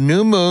sliver of the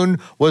new moon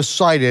was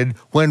sighted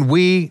when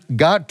we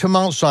got to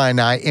Mount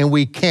Sinai and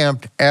we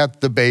camped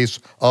at the base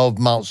of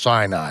Mount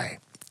Sinai.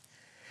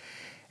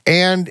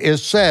 And it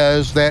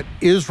says that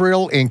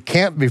Israel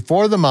encamped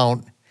before the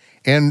mount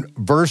in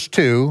verse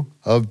 2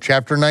 of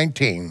chapter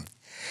 19.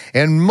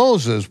 And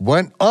Moses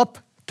went up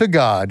to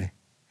God,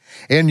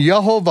 and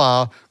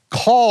Yehovah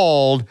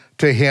called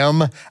to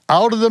him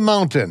out of the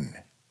mountain.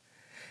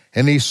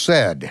 And he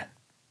said,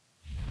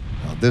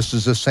 now this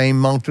is the same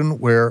mountain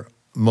where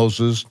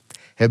Moses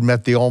had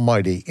met the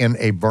Almighty in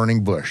a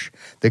burning bush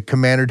that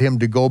commanded him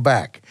to go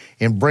back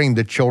and bring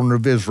the children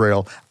of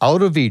Israel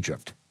out of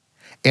Egypt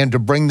and to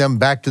bring them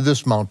back to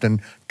this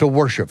mountain to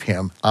worship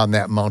him on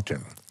that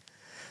mountain.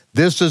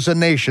 This is a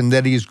nation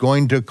that he's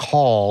going to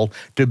call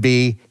to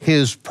be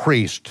his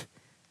priest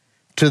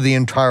to the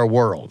entire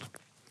world.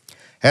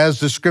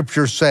 As the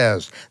scripture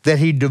says, that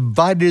he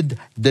divided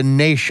the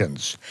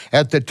nations.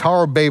 At the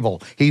Tower of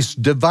Babel, he's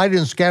divided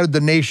and scattered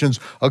the nations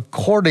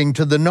according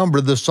to the number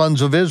of the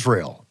sons of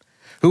Israel,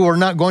 who are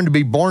not going to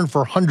be born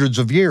for hundreds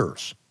of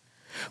years.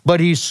 But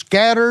he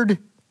scattered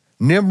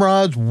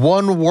Nimrod's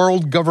one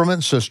world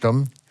government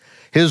system,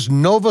 his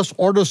Novus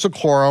Ordo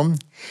Seclorum.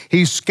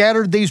 He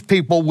scattered these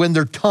people with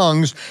their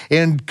tongues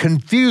and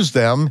confused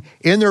them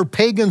in their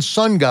pagan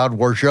sun god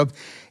worship,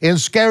 and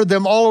scattered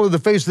them all over the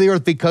face of the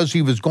earth because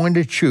he was going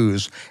to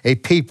choose a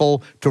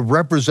people to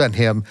represent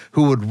him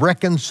who would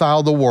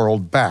reconcile the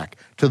world back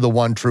to the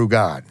one true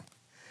God.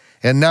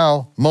 And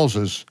now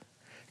Moses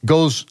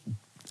goes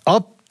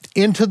up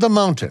into the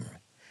mountain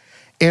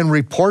and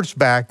reports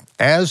back,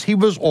 as he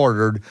was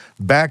ordered,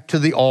 back to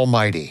the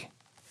Almighty.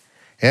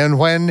 And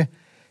when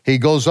he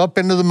goes up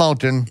into the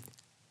mountain,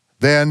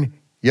 then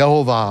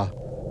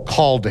Yehovah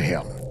called to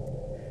him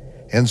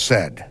and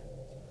said,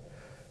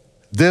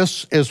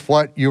 this is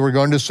what you are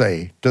going to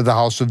say to the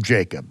house of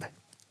Jacob.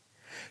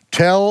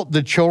 Tell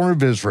the children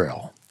of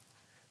Israel,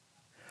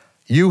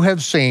 you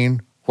have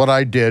seen what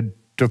I did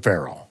to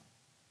Pharaoh.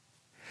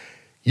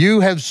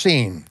 You have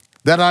seen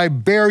that I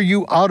bear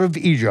you out of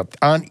Egypt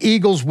on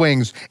eagle's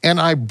wings,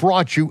 and I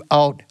brought you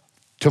out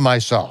to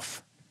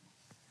myself.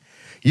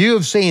 You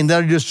have seen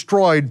that I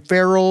destroyed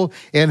Pharaoh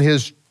and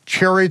his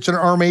chariots and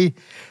army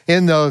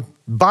in the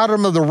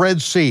bottom of the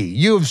Red Sea.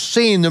 You have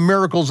seen the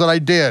miracles that I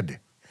did.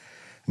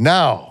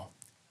 Now,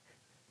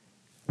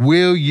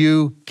 will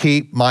you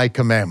keep my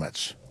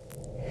commandments?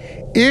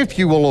 If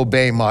you will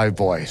obey my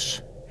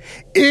voice,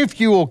 if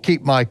you will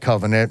keep my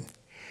covenant,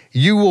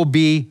 you will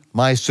be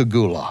my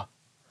segula,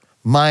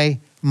 my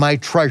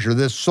treasure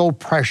that's so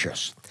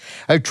precious.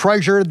 A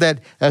treasure that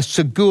a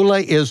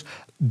segula is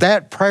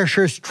that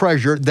precious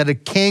treasure that a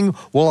king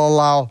will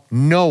allow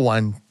no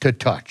one to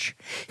touch.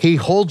 He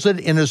holds it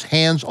in his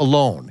hands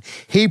alone.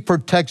 He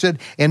protects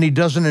it, and he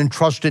doesn't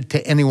entrust it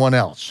to anyone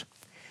else.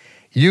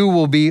 You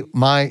will be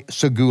my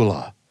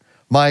segula,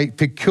 my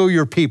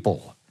peculiar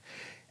people,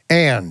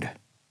 and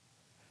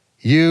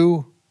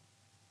you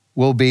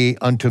will be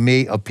unto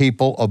me a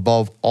people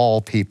above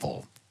all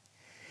people.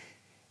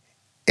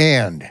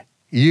 And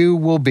you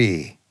will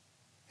be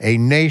a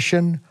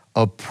nation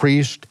of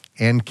priests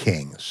and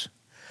kings.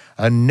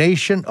 A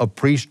nation of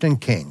priests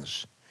and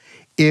kings,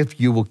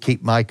 if you will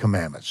keep my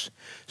commandments.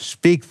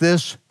 Speak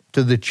this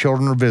to the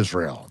children of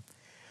Israel.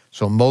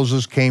 So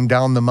Moses came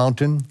down the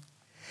mountain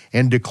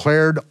and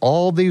declared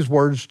all these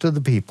words to the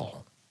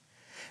people.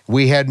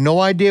 We had no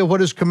idea what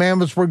his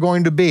commandments were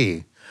going to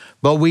be,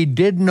 but we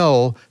did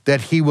know that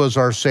he was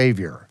our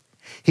Savior.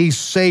 He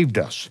saved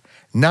us.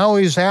 Now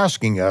he's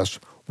asking us,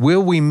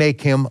 will we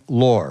make him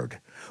Lord?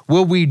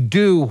 Will we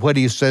do what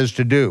he says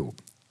to do?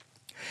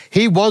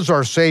 He was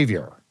our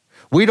Savior.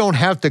 We don't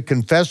have to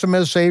confess him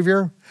as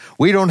Savior.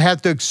 We don't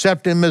have to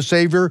accept him as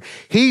Savior.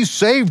 He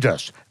saved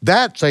us.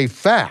 That's a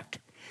fact.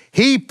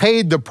 He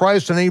paid the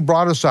price and he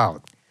brought us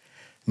out.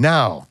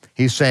 Now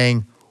he's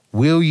saying,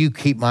 will you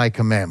keep my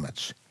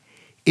commandments?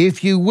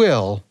 If you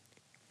will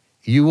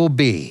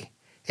be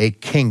a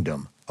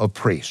kingdom of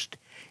priests.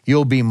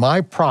 You'll be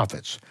my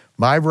prophets,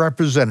 my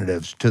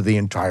representatives to the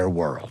entire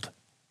world.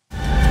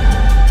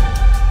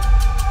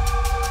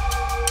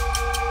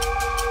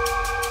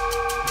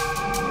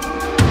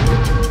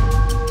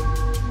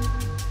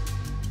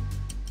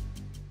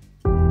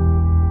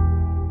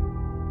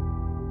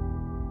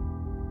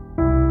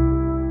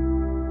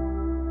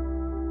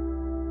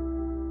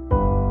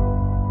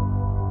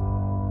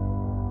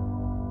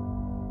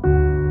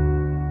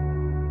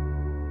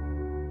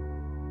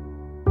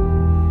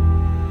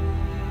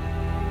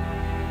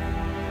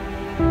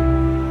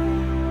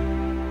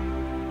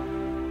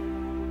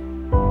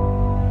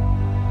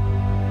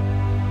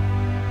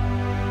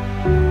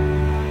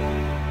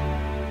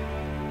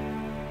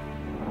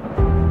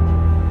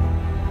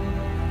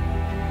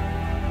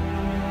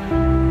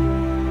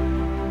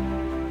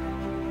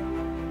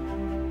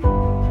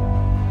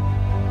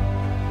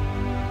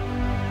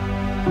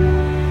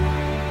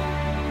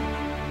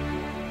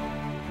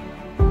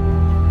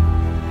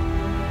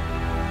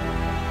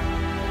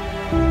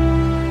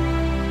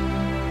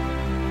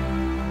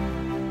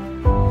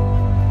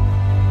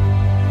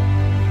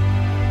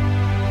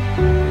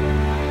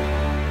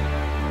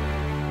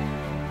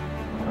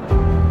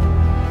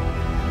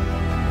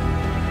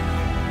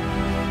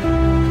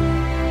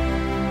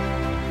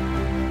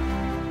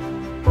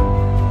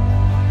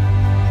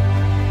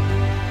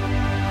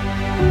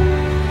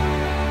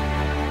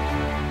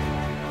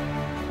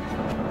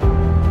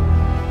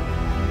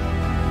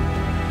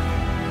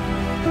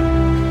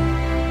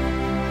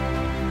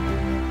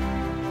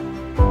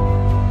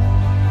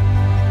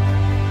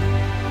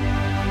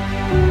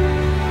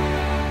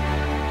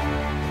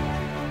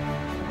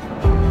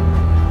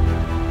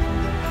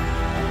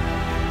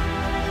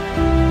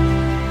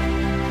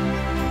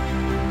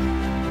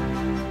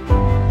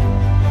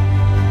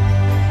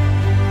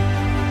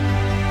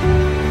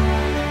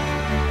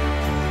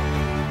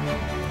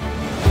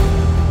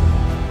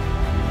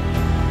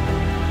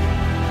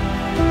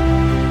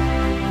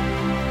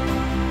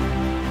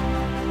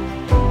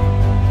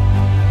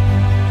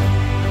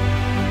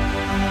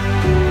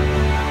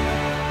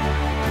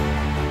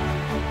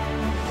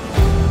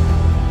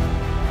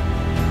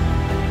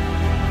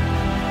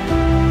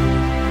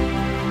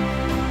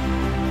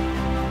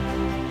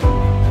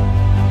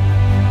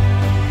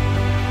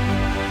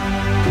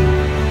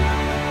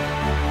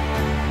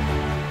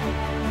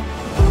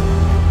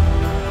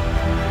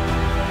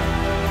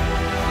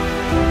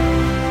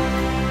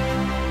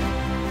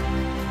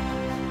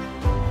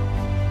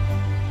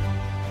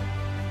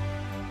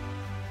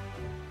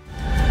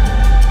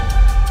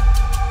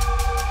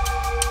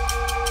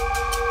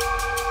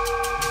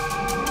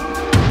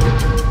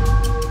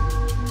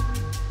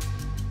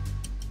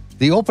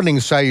 The opening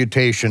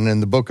salutation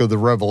in the book of the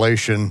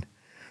Revelation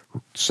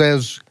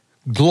says,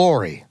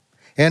 glory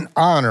and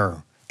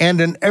honor and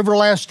an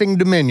everlasting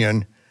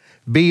dominion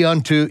be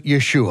unto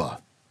Yeshua,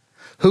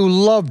 who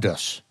loved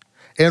us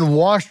and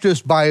washed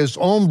us by his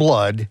own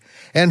blood,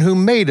 and who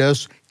made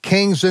us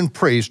kings and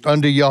priests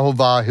unto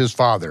Yehovah his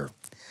Father.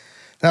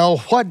 Now,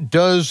 what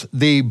does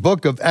the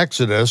book of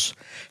Exodus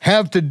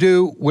have to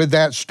do with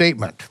that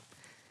statement?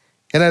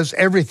 It has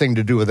everything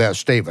to do with that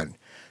statement,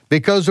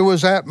 because it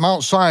was at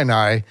Mount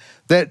Sinai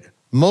that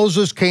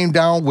Moses came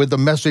down with a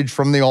message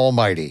from the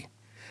Almighty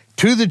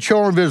to the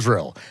children of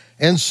Israel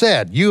and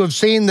said, you have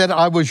seen that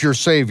I was your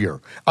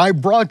Savior. I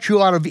brought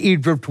you out of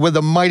Egypt with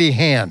a mighty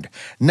hand.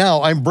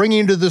 Now I'm bringing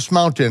you to this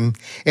mountain,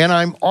 and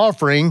I'm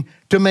offering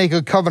to make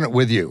a covenant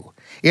with you.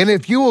 And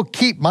if you will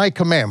keep my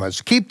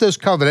commandments, keep this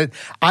covenant,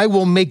 I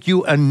will make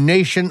you a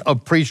nation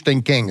of priests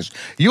and kings.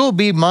 You'll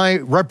be my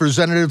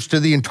representatives to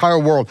the entire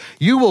world.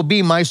 You will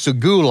be my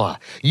segula.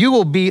 You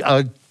will be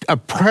a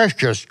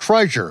precious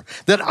treasure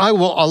that I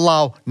will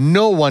allow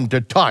no one to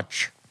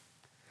touch.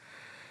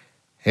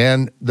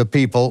 And the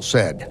people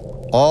said,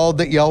 all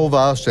that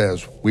Yehovah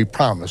says, we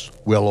promise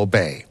we'll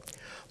obey.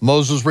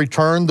 Moses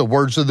returned the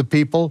words of the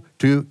people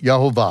to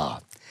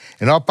Yehovah.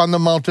 And up on the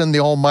mountain,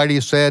 the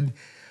Almighty said,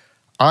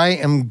 I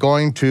am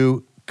going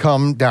to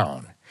come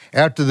down.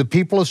 After the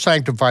people have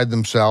sanctified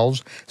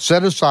themselves,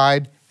 set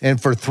aside, and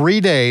for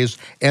 3 days,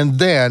 and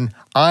then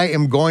I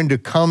am going to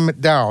come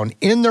down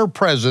in their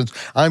presence.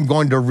 I'm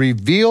going to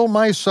reveal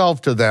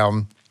myself to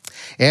them,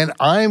 and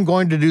I'm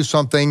going to do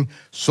something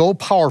so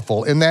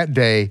powerful in that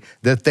day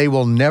that they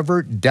will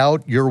never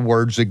doubt your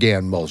words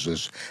again,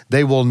 Moses.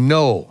 They will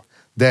know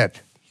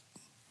that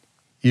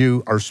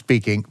you are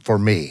speaking for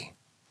me.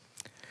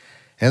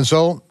 And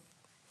so,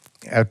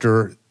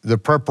 after the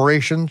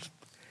preparations,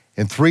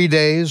 in 3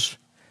 days,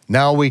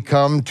 Now we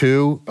come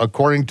to,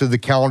 according to the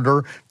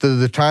calendar, to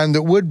the time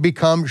that would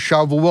become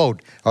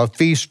Shavuot, a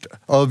feast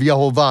of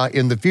Yehovah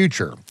in the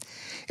future.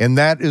 And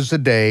that is the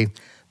day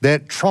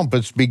that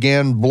trumpets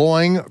began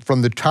blowing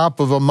from the top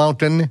of a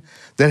mountain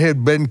that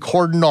had been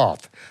cordoned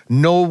off.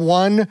 No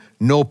one,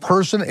 no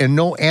person, and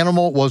no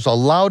animal was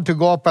allowed to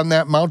go up on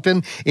that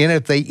mountain. And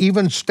if they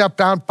even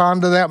stepped up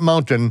onto that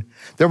mountain,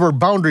 there were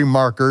boundary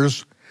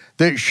markers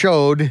that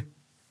showed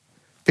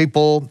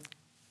people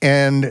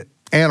and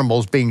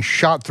animals being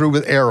shot through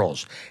with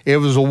arrows. It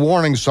was a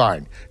warning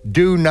sign.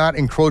 Do not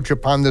encroach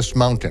upon this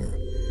mountain.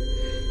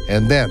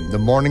 And then the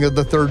morning of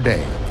the third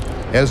day,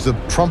 as the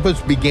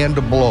trumpets began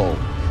to blow,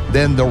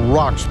 then the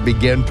rocks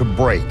began to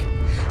break.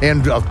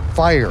 And a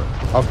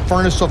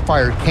furnace of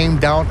fire came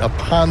down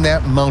upon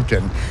that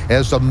mountain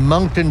as the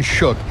mountain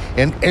shook,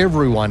 and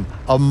everyone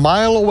a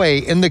mile away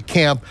in the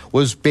camp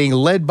was being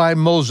led by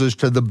Moses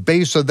to the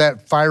base of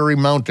that fiery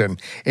mountain,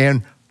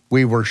 and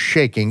we were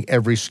shaking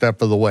every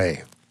step of the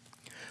way.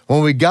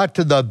 When we got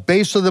to the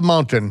base of the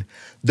mountain,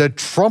 the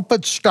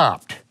trumpet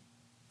stopped,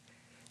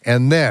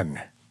 and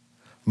then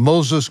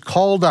Moses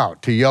called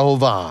out to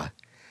Yehovah,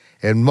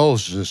 and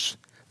Moses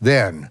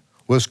then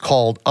was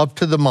called up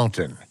to the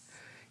mountain.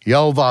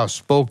 Yehovah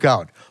spoke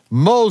out,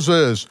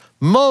 "Moses,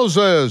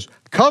 Moses,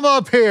 come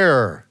up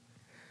here."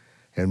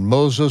 And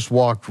Moses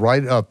walked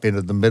right up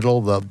into the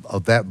middle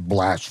of that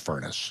blast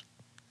furnace.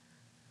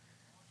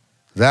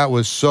 That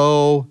was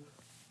so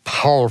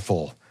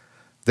powerful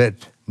that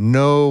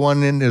no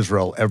one in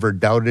Israel ever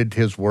doubted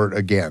his word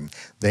again.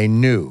 They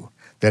knew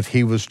that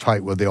he was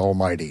tight with the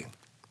Almighty.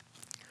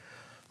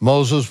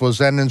 Moses was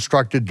then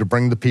instructed to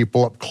bring the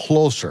people up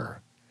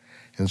closer,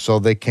 and so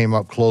they came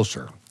up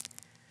closer.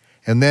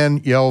 And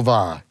then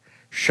Yehovah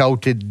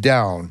shouted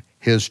down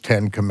his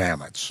 10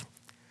 commandments.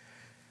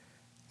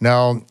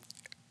 Now,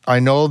 I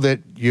know that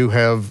you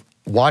have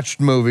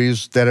watched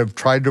movies that have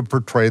tried to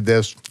portray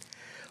this,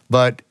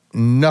 but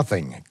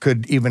nothing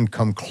could even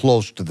come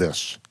close to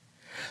this.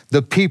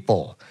 The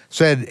people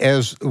said,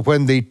 as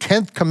when the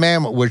 10th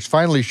commandment was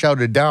finally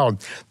shouted down,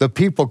 the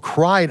people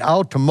cried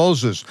out to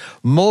Moses,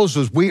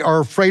 "Moses, we are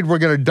afraid we're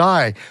going to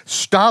die.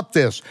 Stop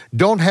this.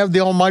 Don't have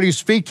the Almighty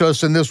speak to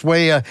us in this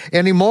way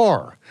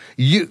anymore.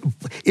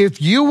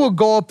 If you will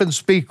go up and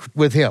speak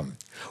with him,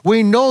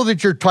 we know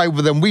that you're tight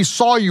with him. We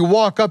saw you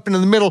walk up into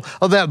the middle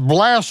of that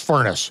blast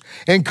furnace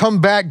and come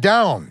back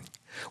down.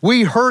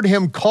 We heard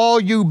him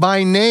call you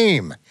by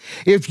name.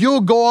 If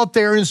you'll go up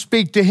there and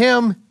speak to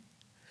him,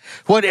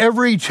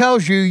 whatever he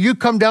tells you, you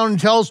come down and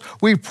tell us,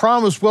 we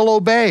promise we'll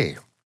obey."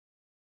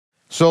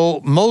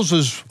 So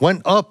Moses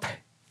went up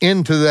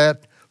into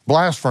that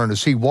blast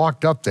furnace. He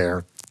walked up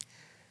there,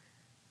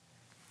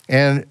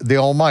 and the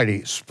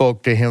Almighty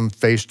spoke to him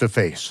face to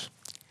face.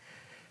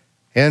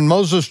 And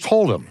Moses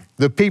told him,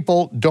 the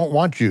people don't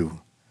want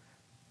you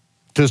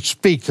to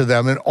speak to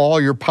them in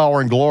all your power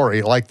and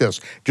glory like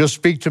this. Just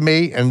speak to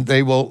me, and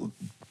they will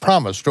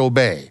promise to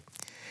obey.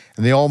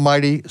 And the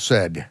Almighty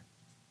said,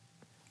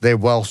 "They've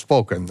well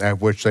spoken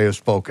that which they have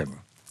spoken."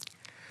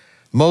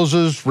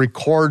 Moses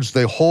records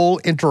the whole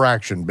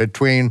interaction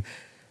between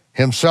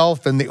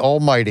himself and the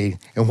Almighty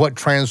and what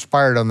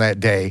transpired on that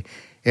day.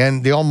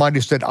 And the Almighty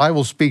said, "I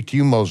will speak to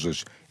you,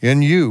 Moses,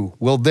 and you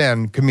will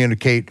then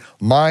communicate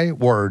my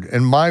word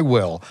and my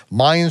will,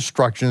 my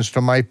instructions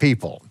to my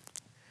people."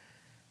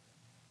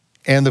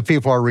 And the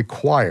people are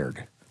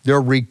required.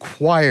 They're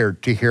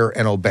required to hear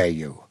and obey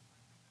you.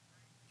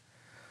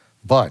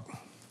 But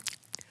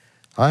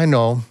I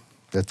know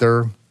that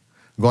they're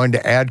going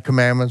to add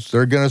commandments.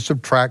 They're going to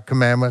subtract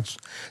commandments.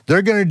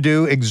 They're going to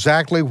do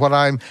exactly what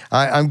I'm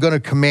going to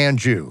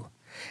command you.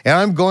 And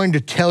I'm going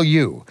to tell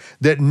you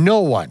that no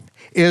one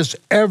is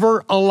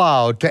ever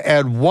allowed to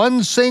add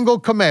one single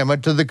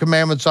commandment to the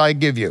commandments I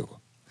give you.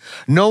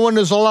 No one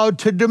is allowed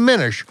to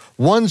diminish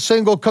one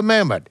single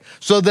commandment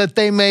so that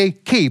they may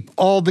keep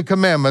all the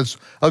commandments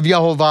of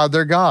Yehovah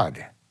their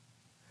God.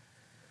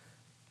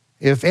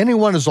 If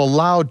anyone is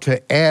allowed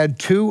to add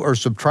to or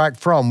subtract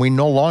from, we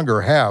no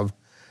longer have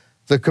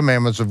the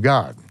commandments of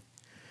God.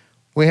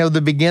 We have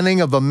the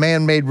beginning of a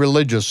man-made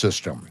religious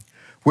system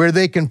where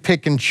they can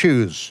pick and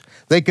choose.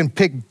 They can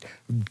pick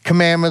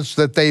commandments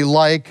that they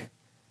like,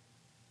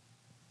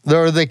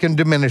 or they can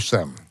diminish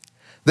them.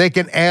 They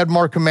can add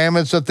more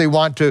commandments that they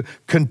want to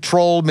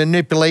control,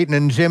 manipulate, and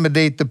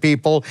intimidate the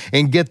people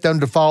and get them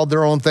to follow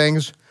their own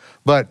things.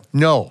 But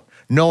no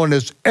one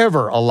is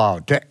ever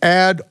allowed to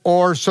add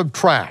or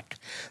subtract.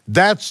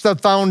 That's the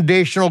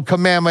foundational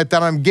commandment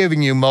that I'm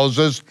giving you,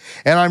 Moses,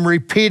 and I'm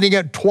repeating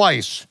it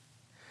twice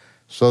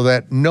so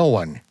that no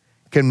one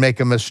can make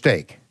a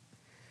mistake.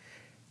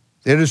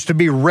 It is to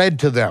be read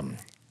to them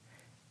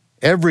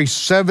every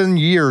 7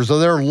 years of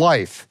their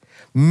life,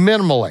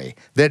 minimally,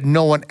 that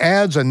no one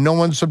adds and no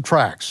one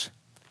subtracts.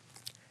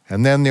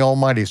 And then the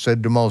Almighty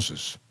said to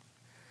Moses,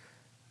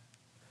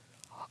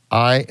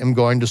 "I am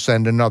going to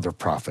send another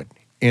prophet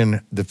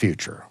in the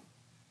future,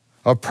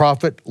 a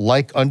prophet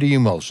like unto you,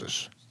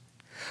 Moses,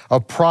 a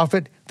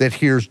prophet that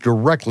hears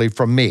directly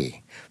from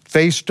me,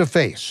 face to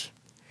face.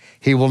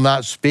 He will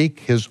not speak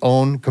his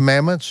own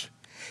commandments.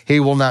 He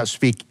will not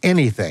speak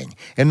anything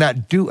and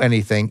not do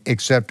anything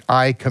except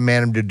I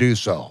command him to do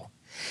so.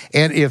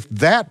 And if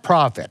that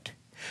prophet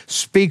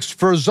speaks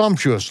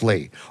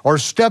presumptuously or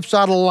steps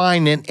out of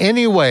line in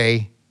any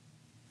way,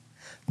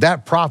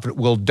 that prophet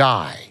will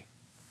die.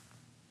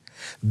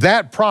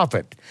 That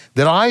prophet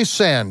that I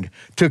send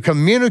to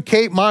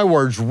communicate my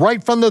words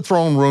right from the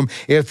throne room,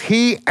 if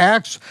he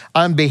acts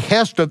on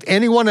behest of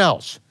anyone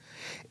else,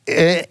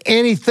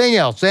 anything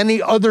else,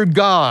 any other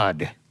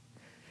god,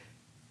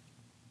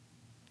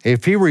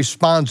 if he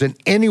responds in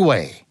any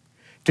way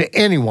to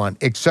anyone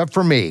except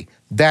for me,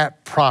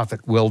 that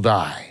prophet will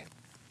die.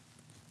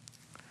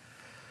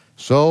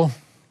 So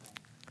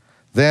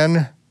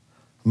then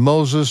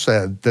Moses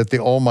said that the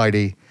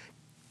Almighty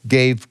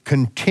gave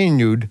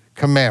continued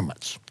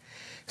commandments.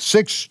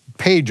 6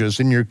 pages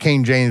in your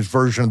King James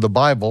Version of the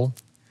Bible,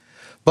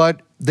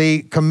 but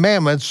the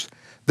commandments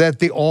that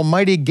the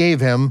Almighty gave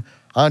him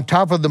on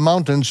top of the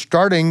mountain,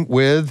 starting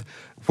with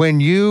when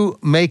you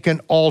make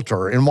an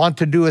altar and want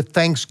to do a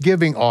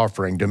thanksgiving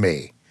offering to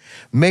me,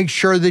 make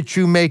sure that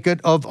you make it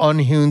of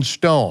unhewn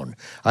stone.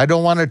 I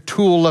don't want a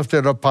tool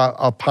lifted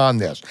upon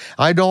this.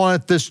 I don't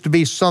want this to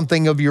be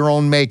something of your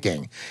own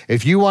making.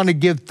 If you want to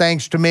give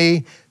thanks to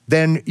me,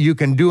 then you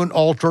can do an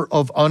altar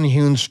of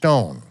unhewn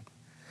stone.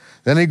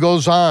 Then he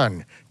goes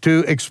on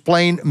to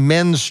explain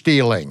men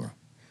stealing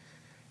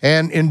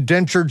and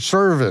indentured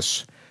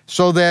service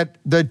so that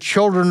the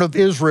children of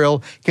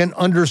Israel can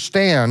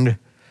understand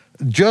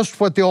just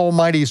what the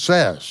Almighty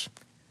says,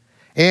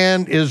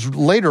 and is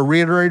later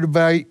reiterated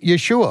by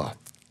Yeshua.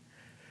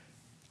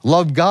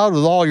 Love God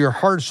with all your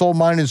heart, soul,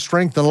 mind, and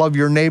strength, and love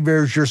your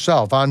neighbor as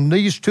yourself. On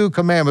these 2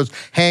 commandments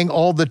hang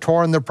all the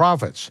Torah and the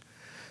prophets.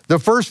 The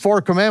first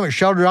 4 commandments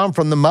shouted down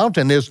from the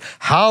mountain is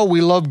how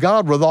we love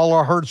God with all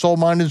our heart, soul,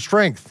 mind, and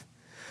strength.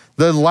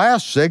 The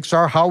last 6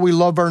 are how we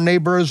love our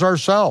neighbor as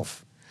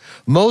ourselves.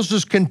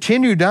 Moses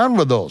continued on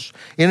with those.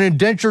 In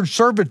indentured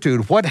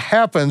servitude, what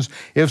happens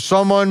if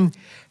someone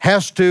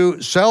has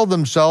to sell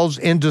themselves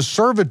into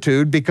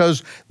servitude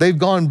because they've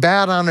gone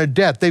bad on a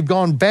debt, they've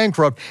gone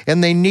bankrupt,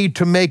 and they need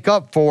to make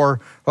up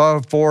for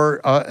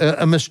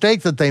a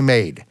mistake that they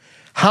made?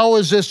 How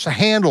is this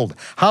handled?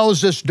 How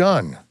is this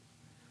done?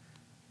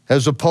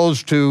 As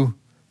opposed to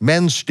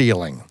men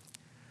stealing,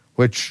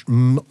 which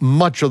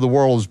much of the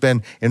world has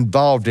been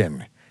involved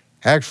in,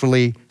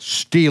 actually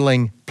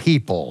stealing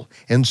people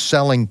and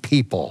selling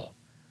people,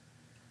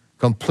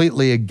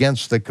 completely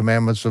against the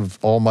commandments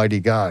of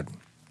Almighty God.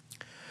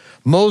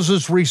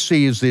 Moses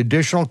receives the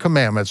additional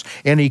commandments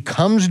and he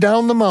comes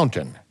down the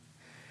mountain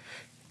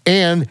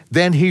and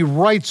then he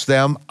writes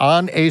them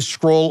on a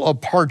scroll of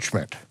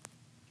parchment.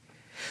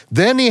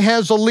 Then he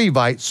has a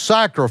Levite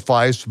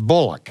sacrifice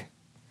bullock,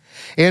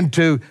 and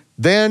to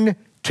then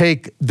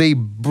take the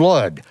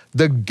blood,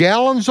 the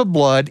gallons of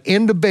blood,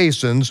 into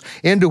basins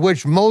into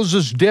which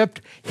Moses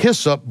dipped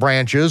hyssop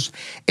branches,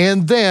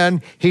 and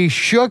then he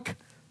shook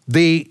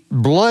the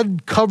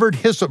blood-covered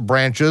hyssop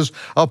branches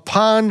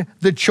upon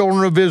the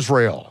children of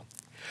Israel.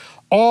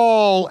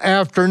 All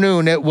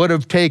afternoon it would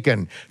have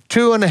taken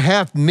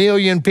 2.5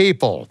 million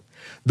people,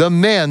 the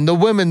men, the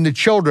women, the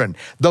children.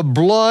 The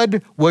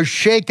blood was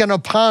shaken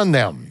upon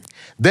them.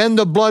 Then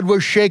the blood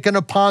was shaken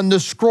upon the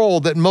scroll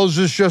that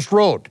Moses just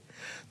wrote.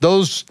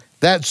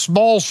 That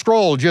small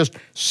scroll, just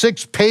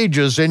 6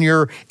 pages in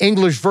your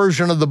English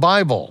version of the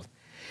Bible.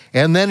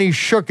 And then he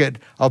shook it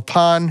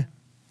upon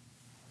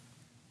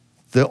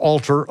the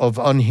altar of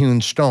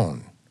unhewn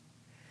stone.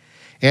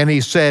 And he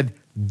said,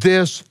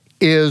 this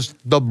is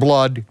the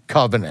blood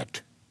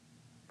covenant.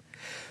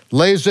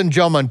 Ladies and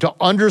gentlemen, to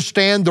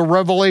understand the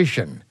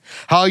revelation,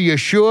 how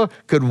Yeshua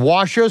could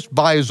wash us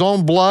by his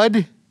own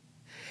blood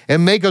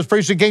and make us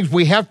priests and kings,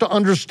 we have to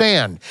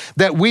understand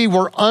that we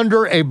were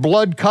under a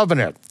blood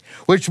covenant,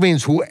 which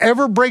means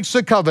whoever breaks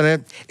the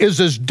covenant is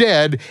as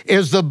dead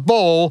as the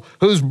bull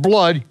whose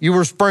blood you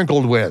were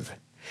sprinkled with.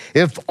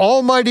 If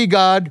Almighty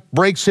God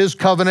breaks his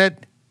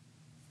covenant,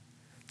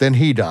 then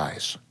he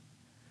dies.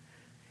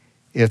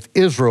 If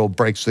Israel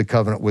breaks the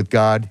covenant with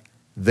God,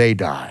 they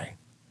die.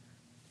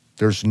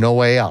 There's no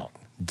way out.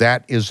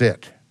 That is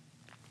it.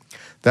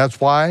 That's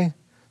why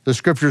the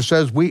scripture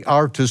says we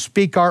are to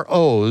speak our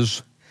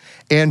oaths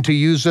and to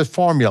use this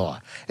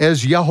formula,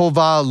 as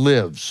Yehovah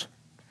lives,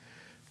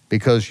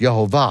 because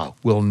Yehovah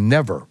will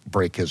never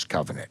break his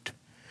covenant.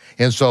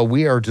 And so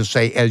we are to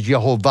say, as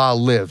Yehovah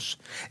lives,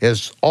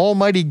 as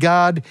Almighty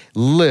God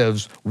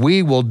lives,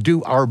 we will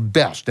do our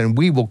best and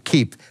we will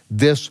keep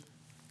this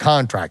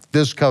contract,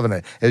 this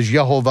covenant, as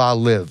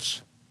Yehovah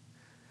lives.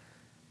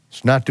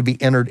 It's not to be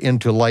entered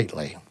into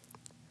lightly.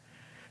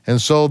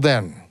 And so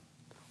then,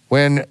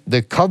 when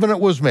the covenant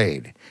was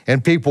made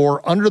and people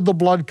were under the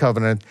blood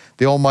covenant,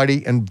 the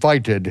Almighty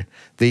invited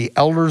the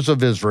elders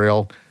of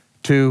Israel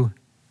to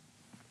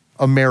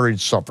a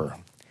marriage supper.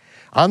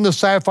 On the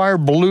sapphire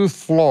blue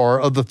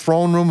floor of the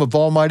throne room of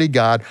Almighty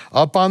God,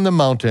 up on the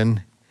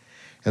mountain,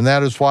 and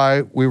that is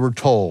why we were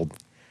told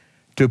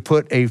to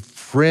put a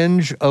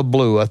fringe of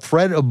blue, a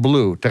thread of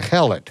blue, to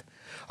helmet,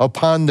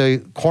 upon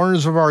the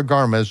corners of our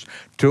garments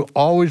to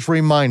always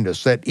remind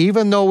us that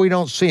even though we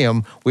don't see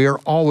him, we are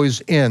always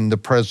in the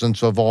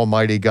presence of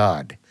Almighty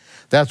God.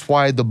 That's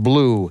why the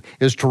blue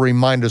is to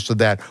remind us of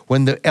that.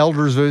 When the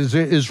elders of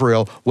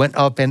Israel went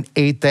up and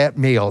ate that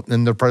meal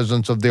in the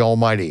presence of the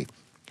Almighty.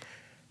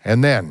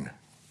 And then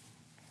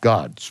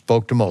God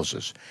spoke to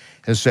Moses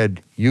and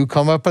said, you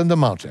come up on the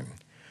mountain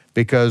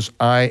because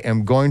I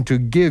am going to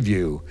give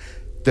you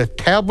the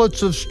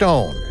tablets of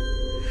stone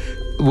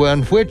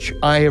on which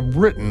I have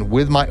written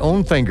with my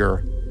own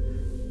finger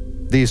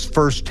these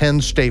first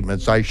 10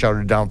 statements I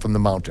shouted down from the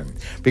mountain,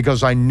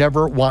 because I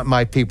never want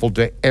my people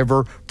to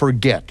ever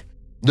forget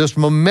this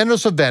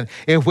momentous event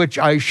in which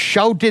I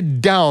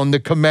shouted down the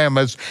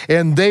commandments,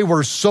 and they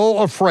were so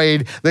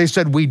afraid, they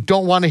said, we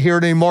don't want to hear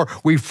it anymore.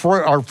 We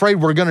are afraid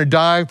we're going to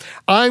die.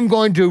 I'm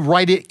going to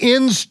write it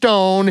in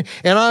stone,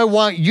 and I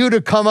want you to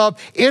come up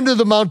into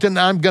the mountain, and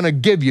I'm going to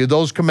give you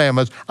those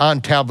commandments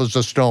on tablets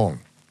of stone.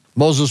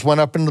 Moses went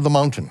up into the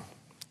mountain.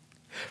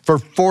 For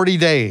 40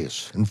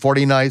 days and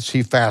 40 nights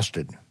he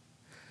fasted.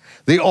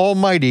 The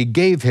Almighty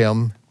gave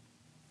him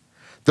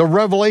the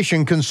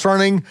revelation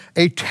concerning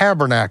a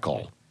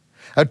tabernacle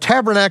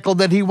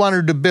that he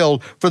wanted to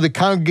build for the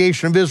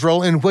congregation of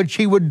Israel, in which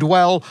he would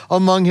dwell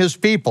among his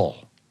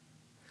people.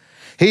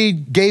 He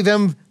gave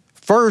him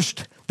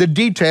first the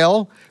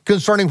detail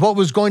concerning what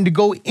was going to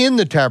go in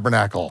the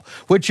tabernacle,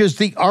 which is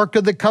the Ark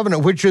of the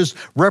Covenant, which is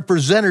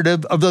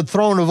representative of the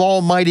throne of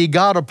Almighty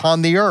God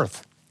upon the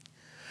earth.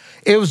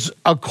 It was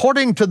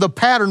according to the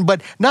pattern,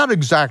 but not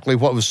exactly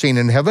what was seen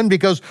in heaven,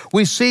 because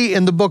we see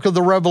in the book of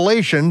the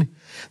Revelation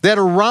that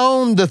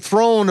around the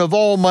throne of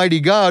Almighty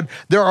God,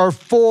 there are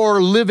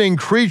 4 living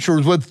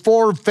creatures with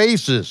 4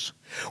 faces,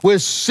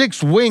 with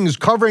 6 wings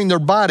covering their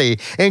body,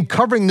 and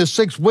covering the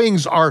 6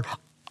 wings are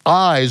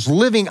eyes,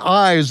 living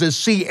eyes that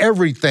see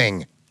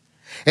everything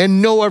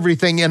and know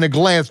everything in a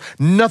glance.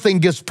 Nothing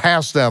gets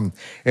past them.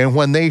 And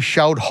when they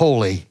shout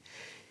holy,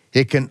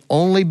 it can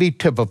only be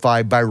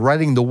typified by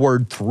writing the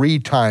word 3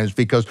 times,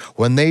 because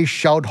when they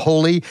shout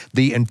holy,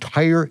 the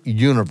entire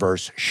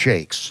universe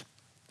shakes.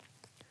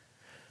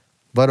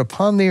 But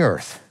upon the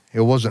earth,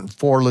 it wasn't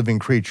 4 living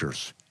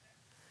creatures.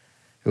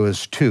 It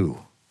was 2,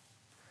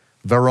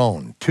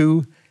 Veron,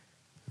 2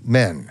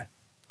 men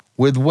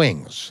with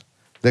wings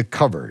that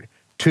covered,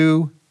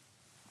 2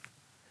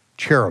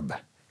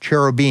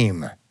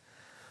 cherubim,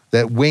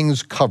 that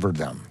wings covered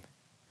them,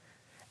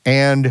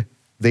 and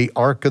the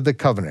Ark of the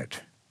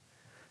Covenant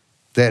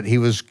that he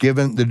was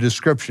given the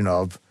description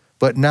of,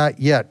 but not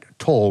yet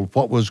told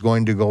what was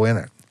going to go in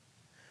it.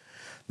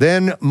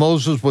 Then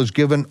Moses was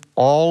given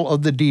all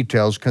of the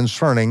details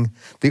concerning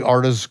the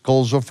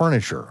articles of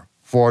furniture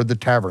for the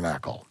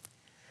tabernacle.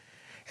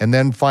 And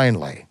then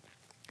finally,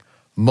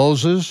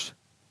 Moses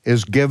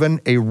is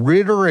given a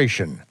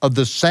reiteration of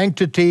the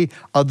sanctity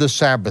of the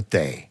Sabbath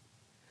day.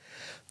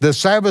 The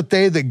Sabbath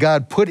day that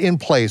God put in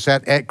place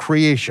at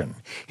creation.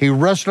 He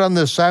rested on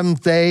the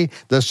seventh day,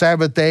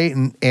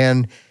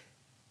 and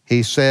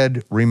he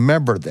said,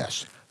 remember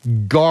this,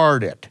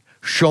 guard it,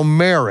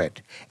 shomer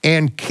it,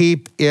 and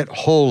keep it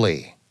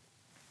holy.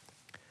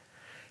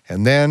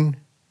 And then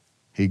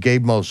he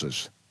gave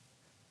Moses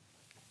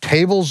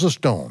tables of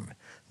stone,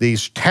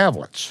 these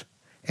tablets,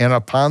 and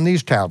upon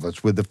these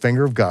tablets with the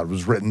finger of God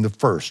was written the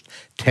first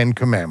 10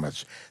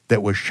 commandments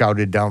that was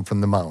shouted down from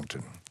the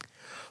mountain.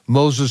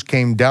 Moses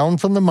came down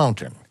from the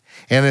mountain,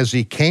 and as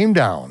he came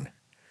down,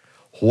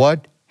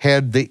 what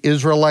had the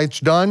Israelites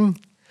done?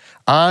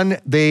 On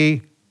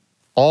the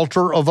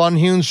altar of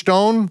unhewn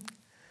stone,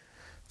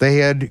 they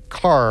had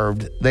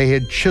carved, they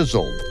had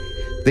chiseled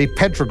the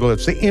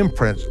petroglyphs, the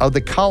imprints of the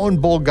cow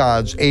and bull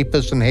gods,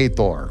 Apis and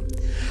Hathor.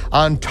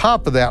 On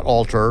top of that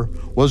altar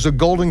was a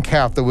golden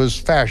calf that was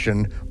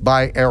fashioned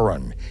by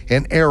Aaron.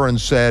 And Aaron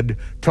said,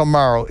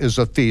 tomorrow is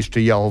a feast to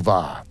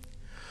Yehovah.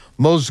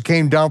 Moses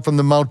came down from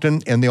the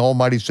mountain, and the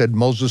Almighty said,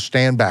 Moses,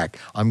 stand back.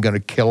 I'm going to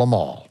kill them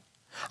all.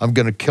 I'm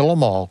going to kill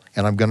them all,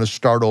 and I'm going to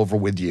start over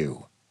with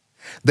you.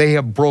 They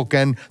have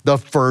broken the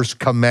first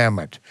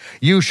commandment.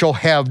 You shall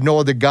have no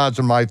other gods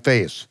in my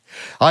face.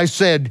 I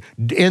said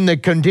in the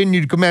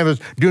continued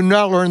commandments, do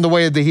not learn the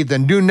way of the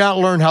heathen. Do not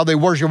learn how they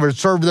worship or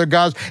serve their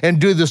gods, and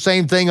do the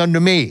same thing unto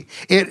me.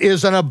 It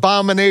is an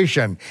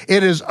abomination.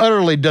 It is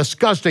utterly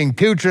disgusting,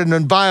 putrid,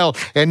 and vile,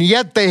 and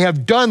yet they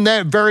have done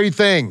that very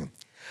thing.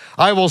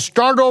 I will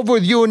start over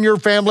with you and your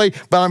family,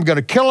 but I'm going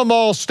to kill them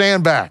all.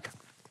 Stand back.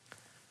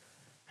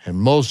 And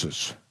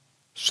Moses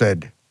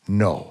said,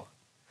 no.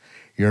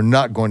 You're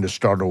not going to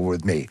start over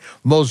with me.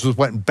 Moses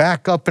went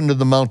back up into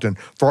the mountain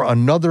for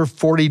another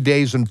 40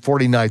 days and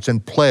 40 nights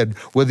and pled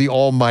with the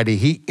Almighty.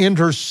 He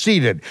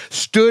interceded,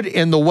 stood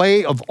in the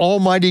way of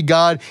Almighty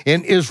God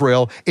in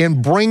Israel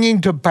in bringing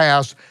to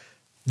pass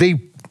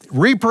the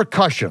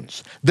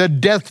repercussions, the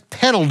death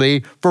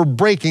penalty for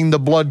breaking the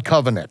blood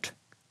covenant.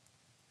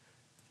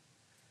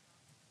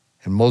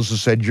 And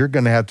Moses said, you're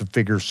going to have to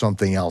figure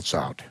something else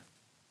out.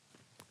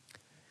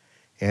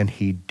 And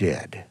he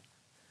did.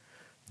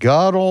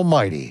 God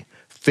Almighty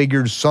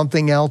figured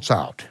something else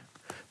out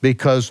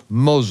because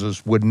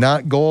Moses would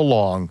not go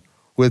along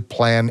with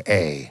plan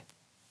A.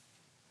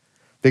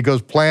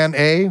 Because plan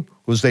A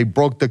was they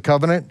broke the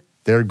covenant,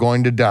 they're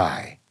going to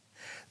die.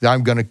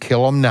 I'm going to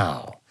kill them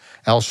now.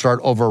 I'll start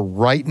over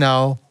right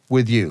now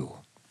with you.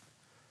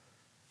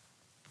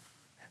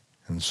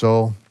 And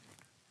so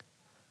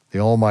the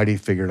Almighty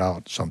figured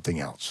out something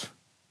else.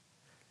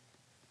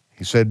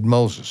 He said,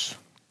 Moses,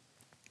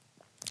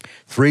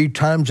 3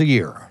 times a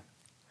year,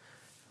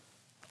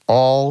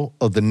 all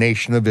of the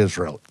nation of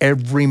Israel,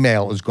 every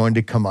male is going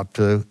to come up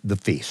to the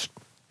feast.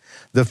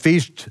 The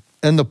feast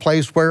in the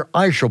place where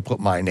I shall put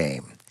my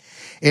name.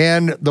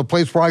 And the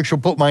place where I shall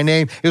put my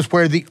name is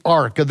where the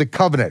Ark of the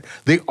Covenant,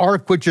 the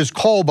Ark which is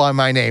called by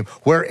my name,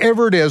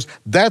 wherever it is,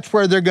 that's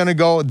where they're going to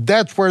go.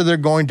 That's where they're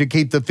going to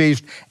keep the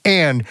feast.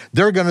 And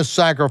they're going to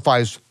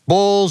sacrifice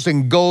bulls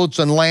and goats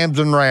and lambs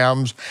and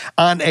rams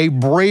on a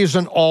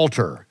brazen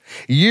altar,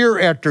 year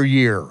after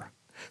year,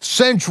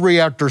 century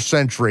after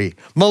century,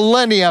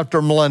 millennia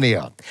after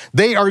millennia.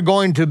 They are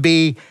going to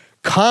be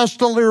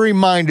constantly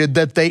reminded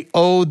that they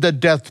owe the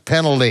death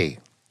penalty.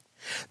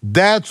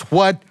 That's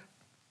what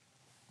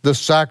the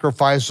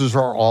sacrifices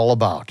are all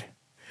about.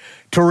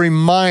 To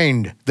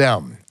remind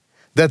them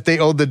that they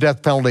owe the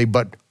death penalty,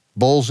 but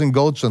bulls and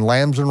goats and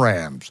lambs and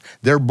rams,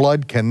 their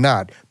blood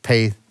cannot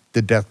pay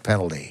the death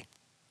penalty.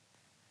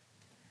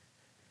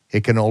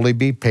 It can only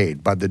be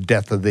paid by the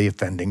death of the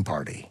offending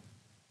party.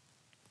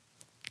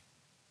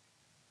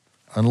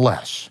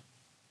 Unless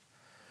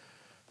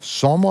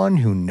someone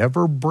who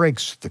never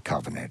breaks the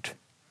covenant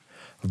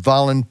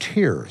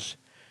volunteers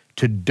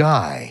to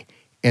die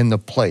in the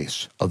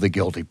place of the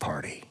guilty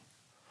party.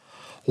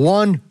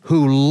 One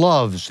who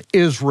loves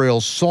Israel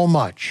so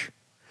much,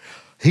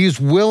 he's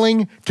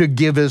willing to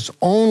give his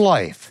own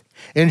life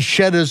and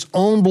shed his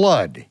own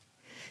blood.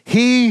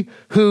 He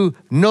who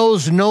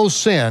knows no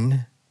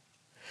sin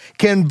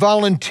can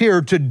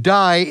volunteer to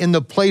die in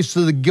the place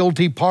of the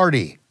guilty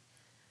party.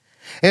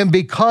 And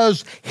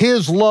because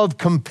his love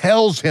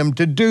compels him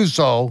to do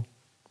so,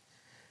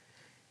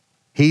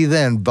 he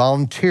then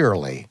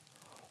voluntarily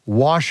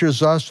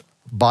washes us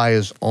by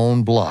his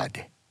own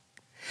blood.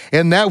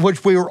 And that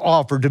which we were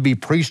offered to be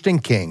priests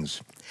and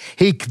kings,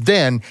 he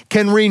then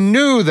can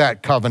renew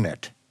that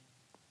covenant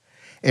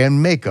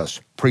and make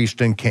us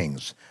priests and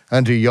kings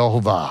unto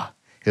Jehovah,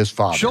 his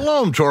Father.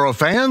 Shalom, Torah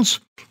fans.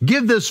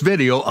 Give this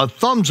video a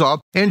thumbs up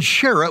and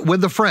share it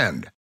with a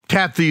friend.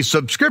 Tap the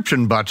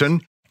subscription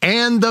button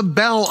and the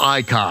bell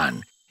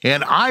icon.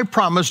 And I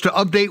promise to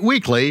update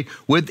weekly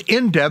with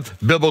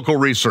in-depth biblical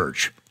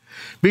research.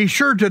 Be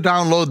sure to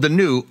download the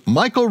new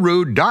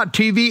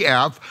michaelrood.tv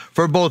app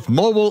for both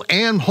mobile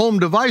and home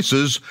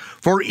devices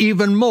for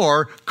even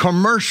more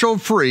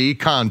commercial-free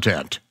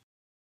content.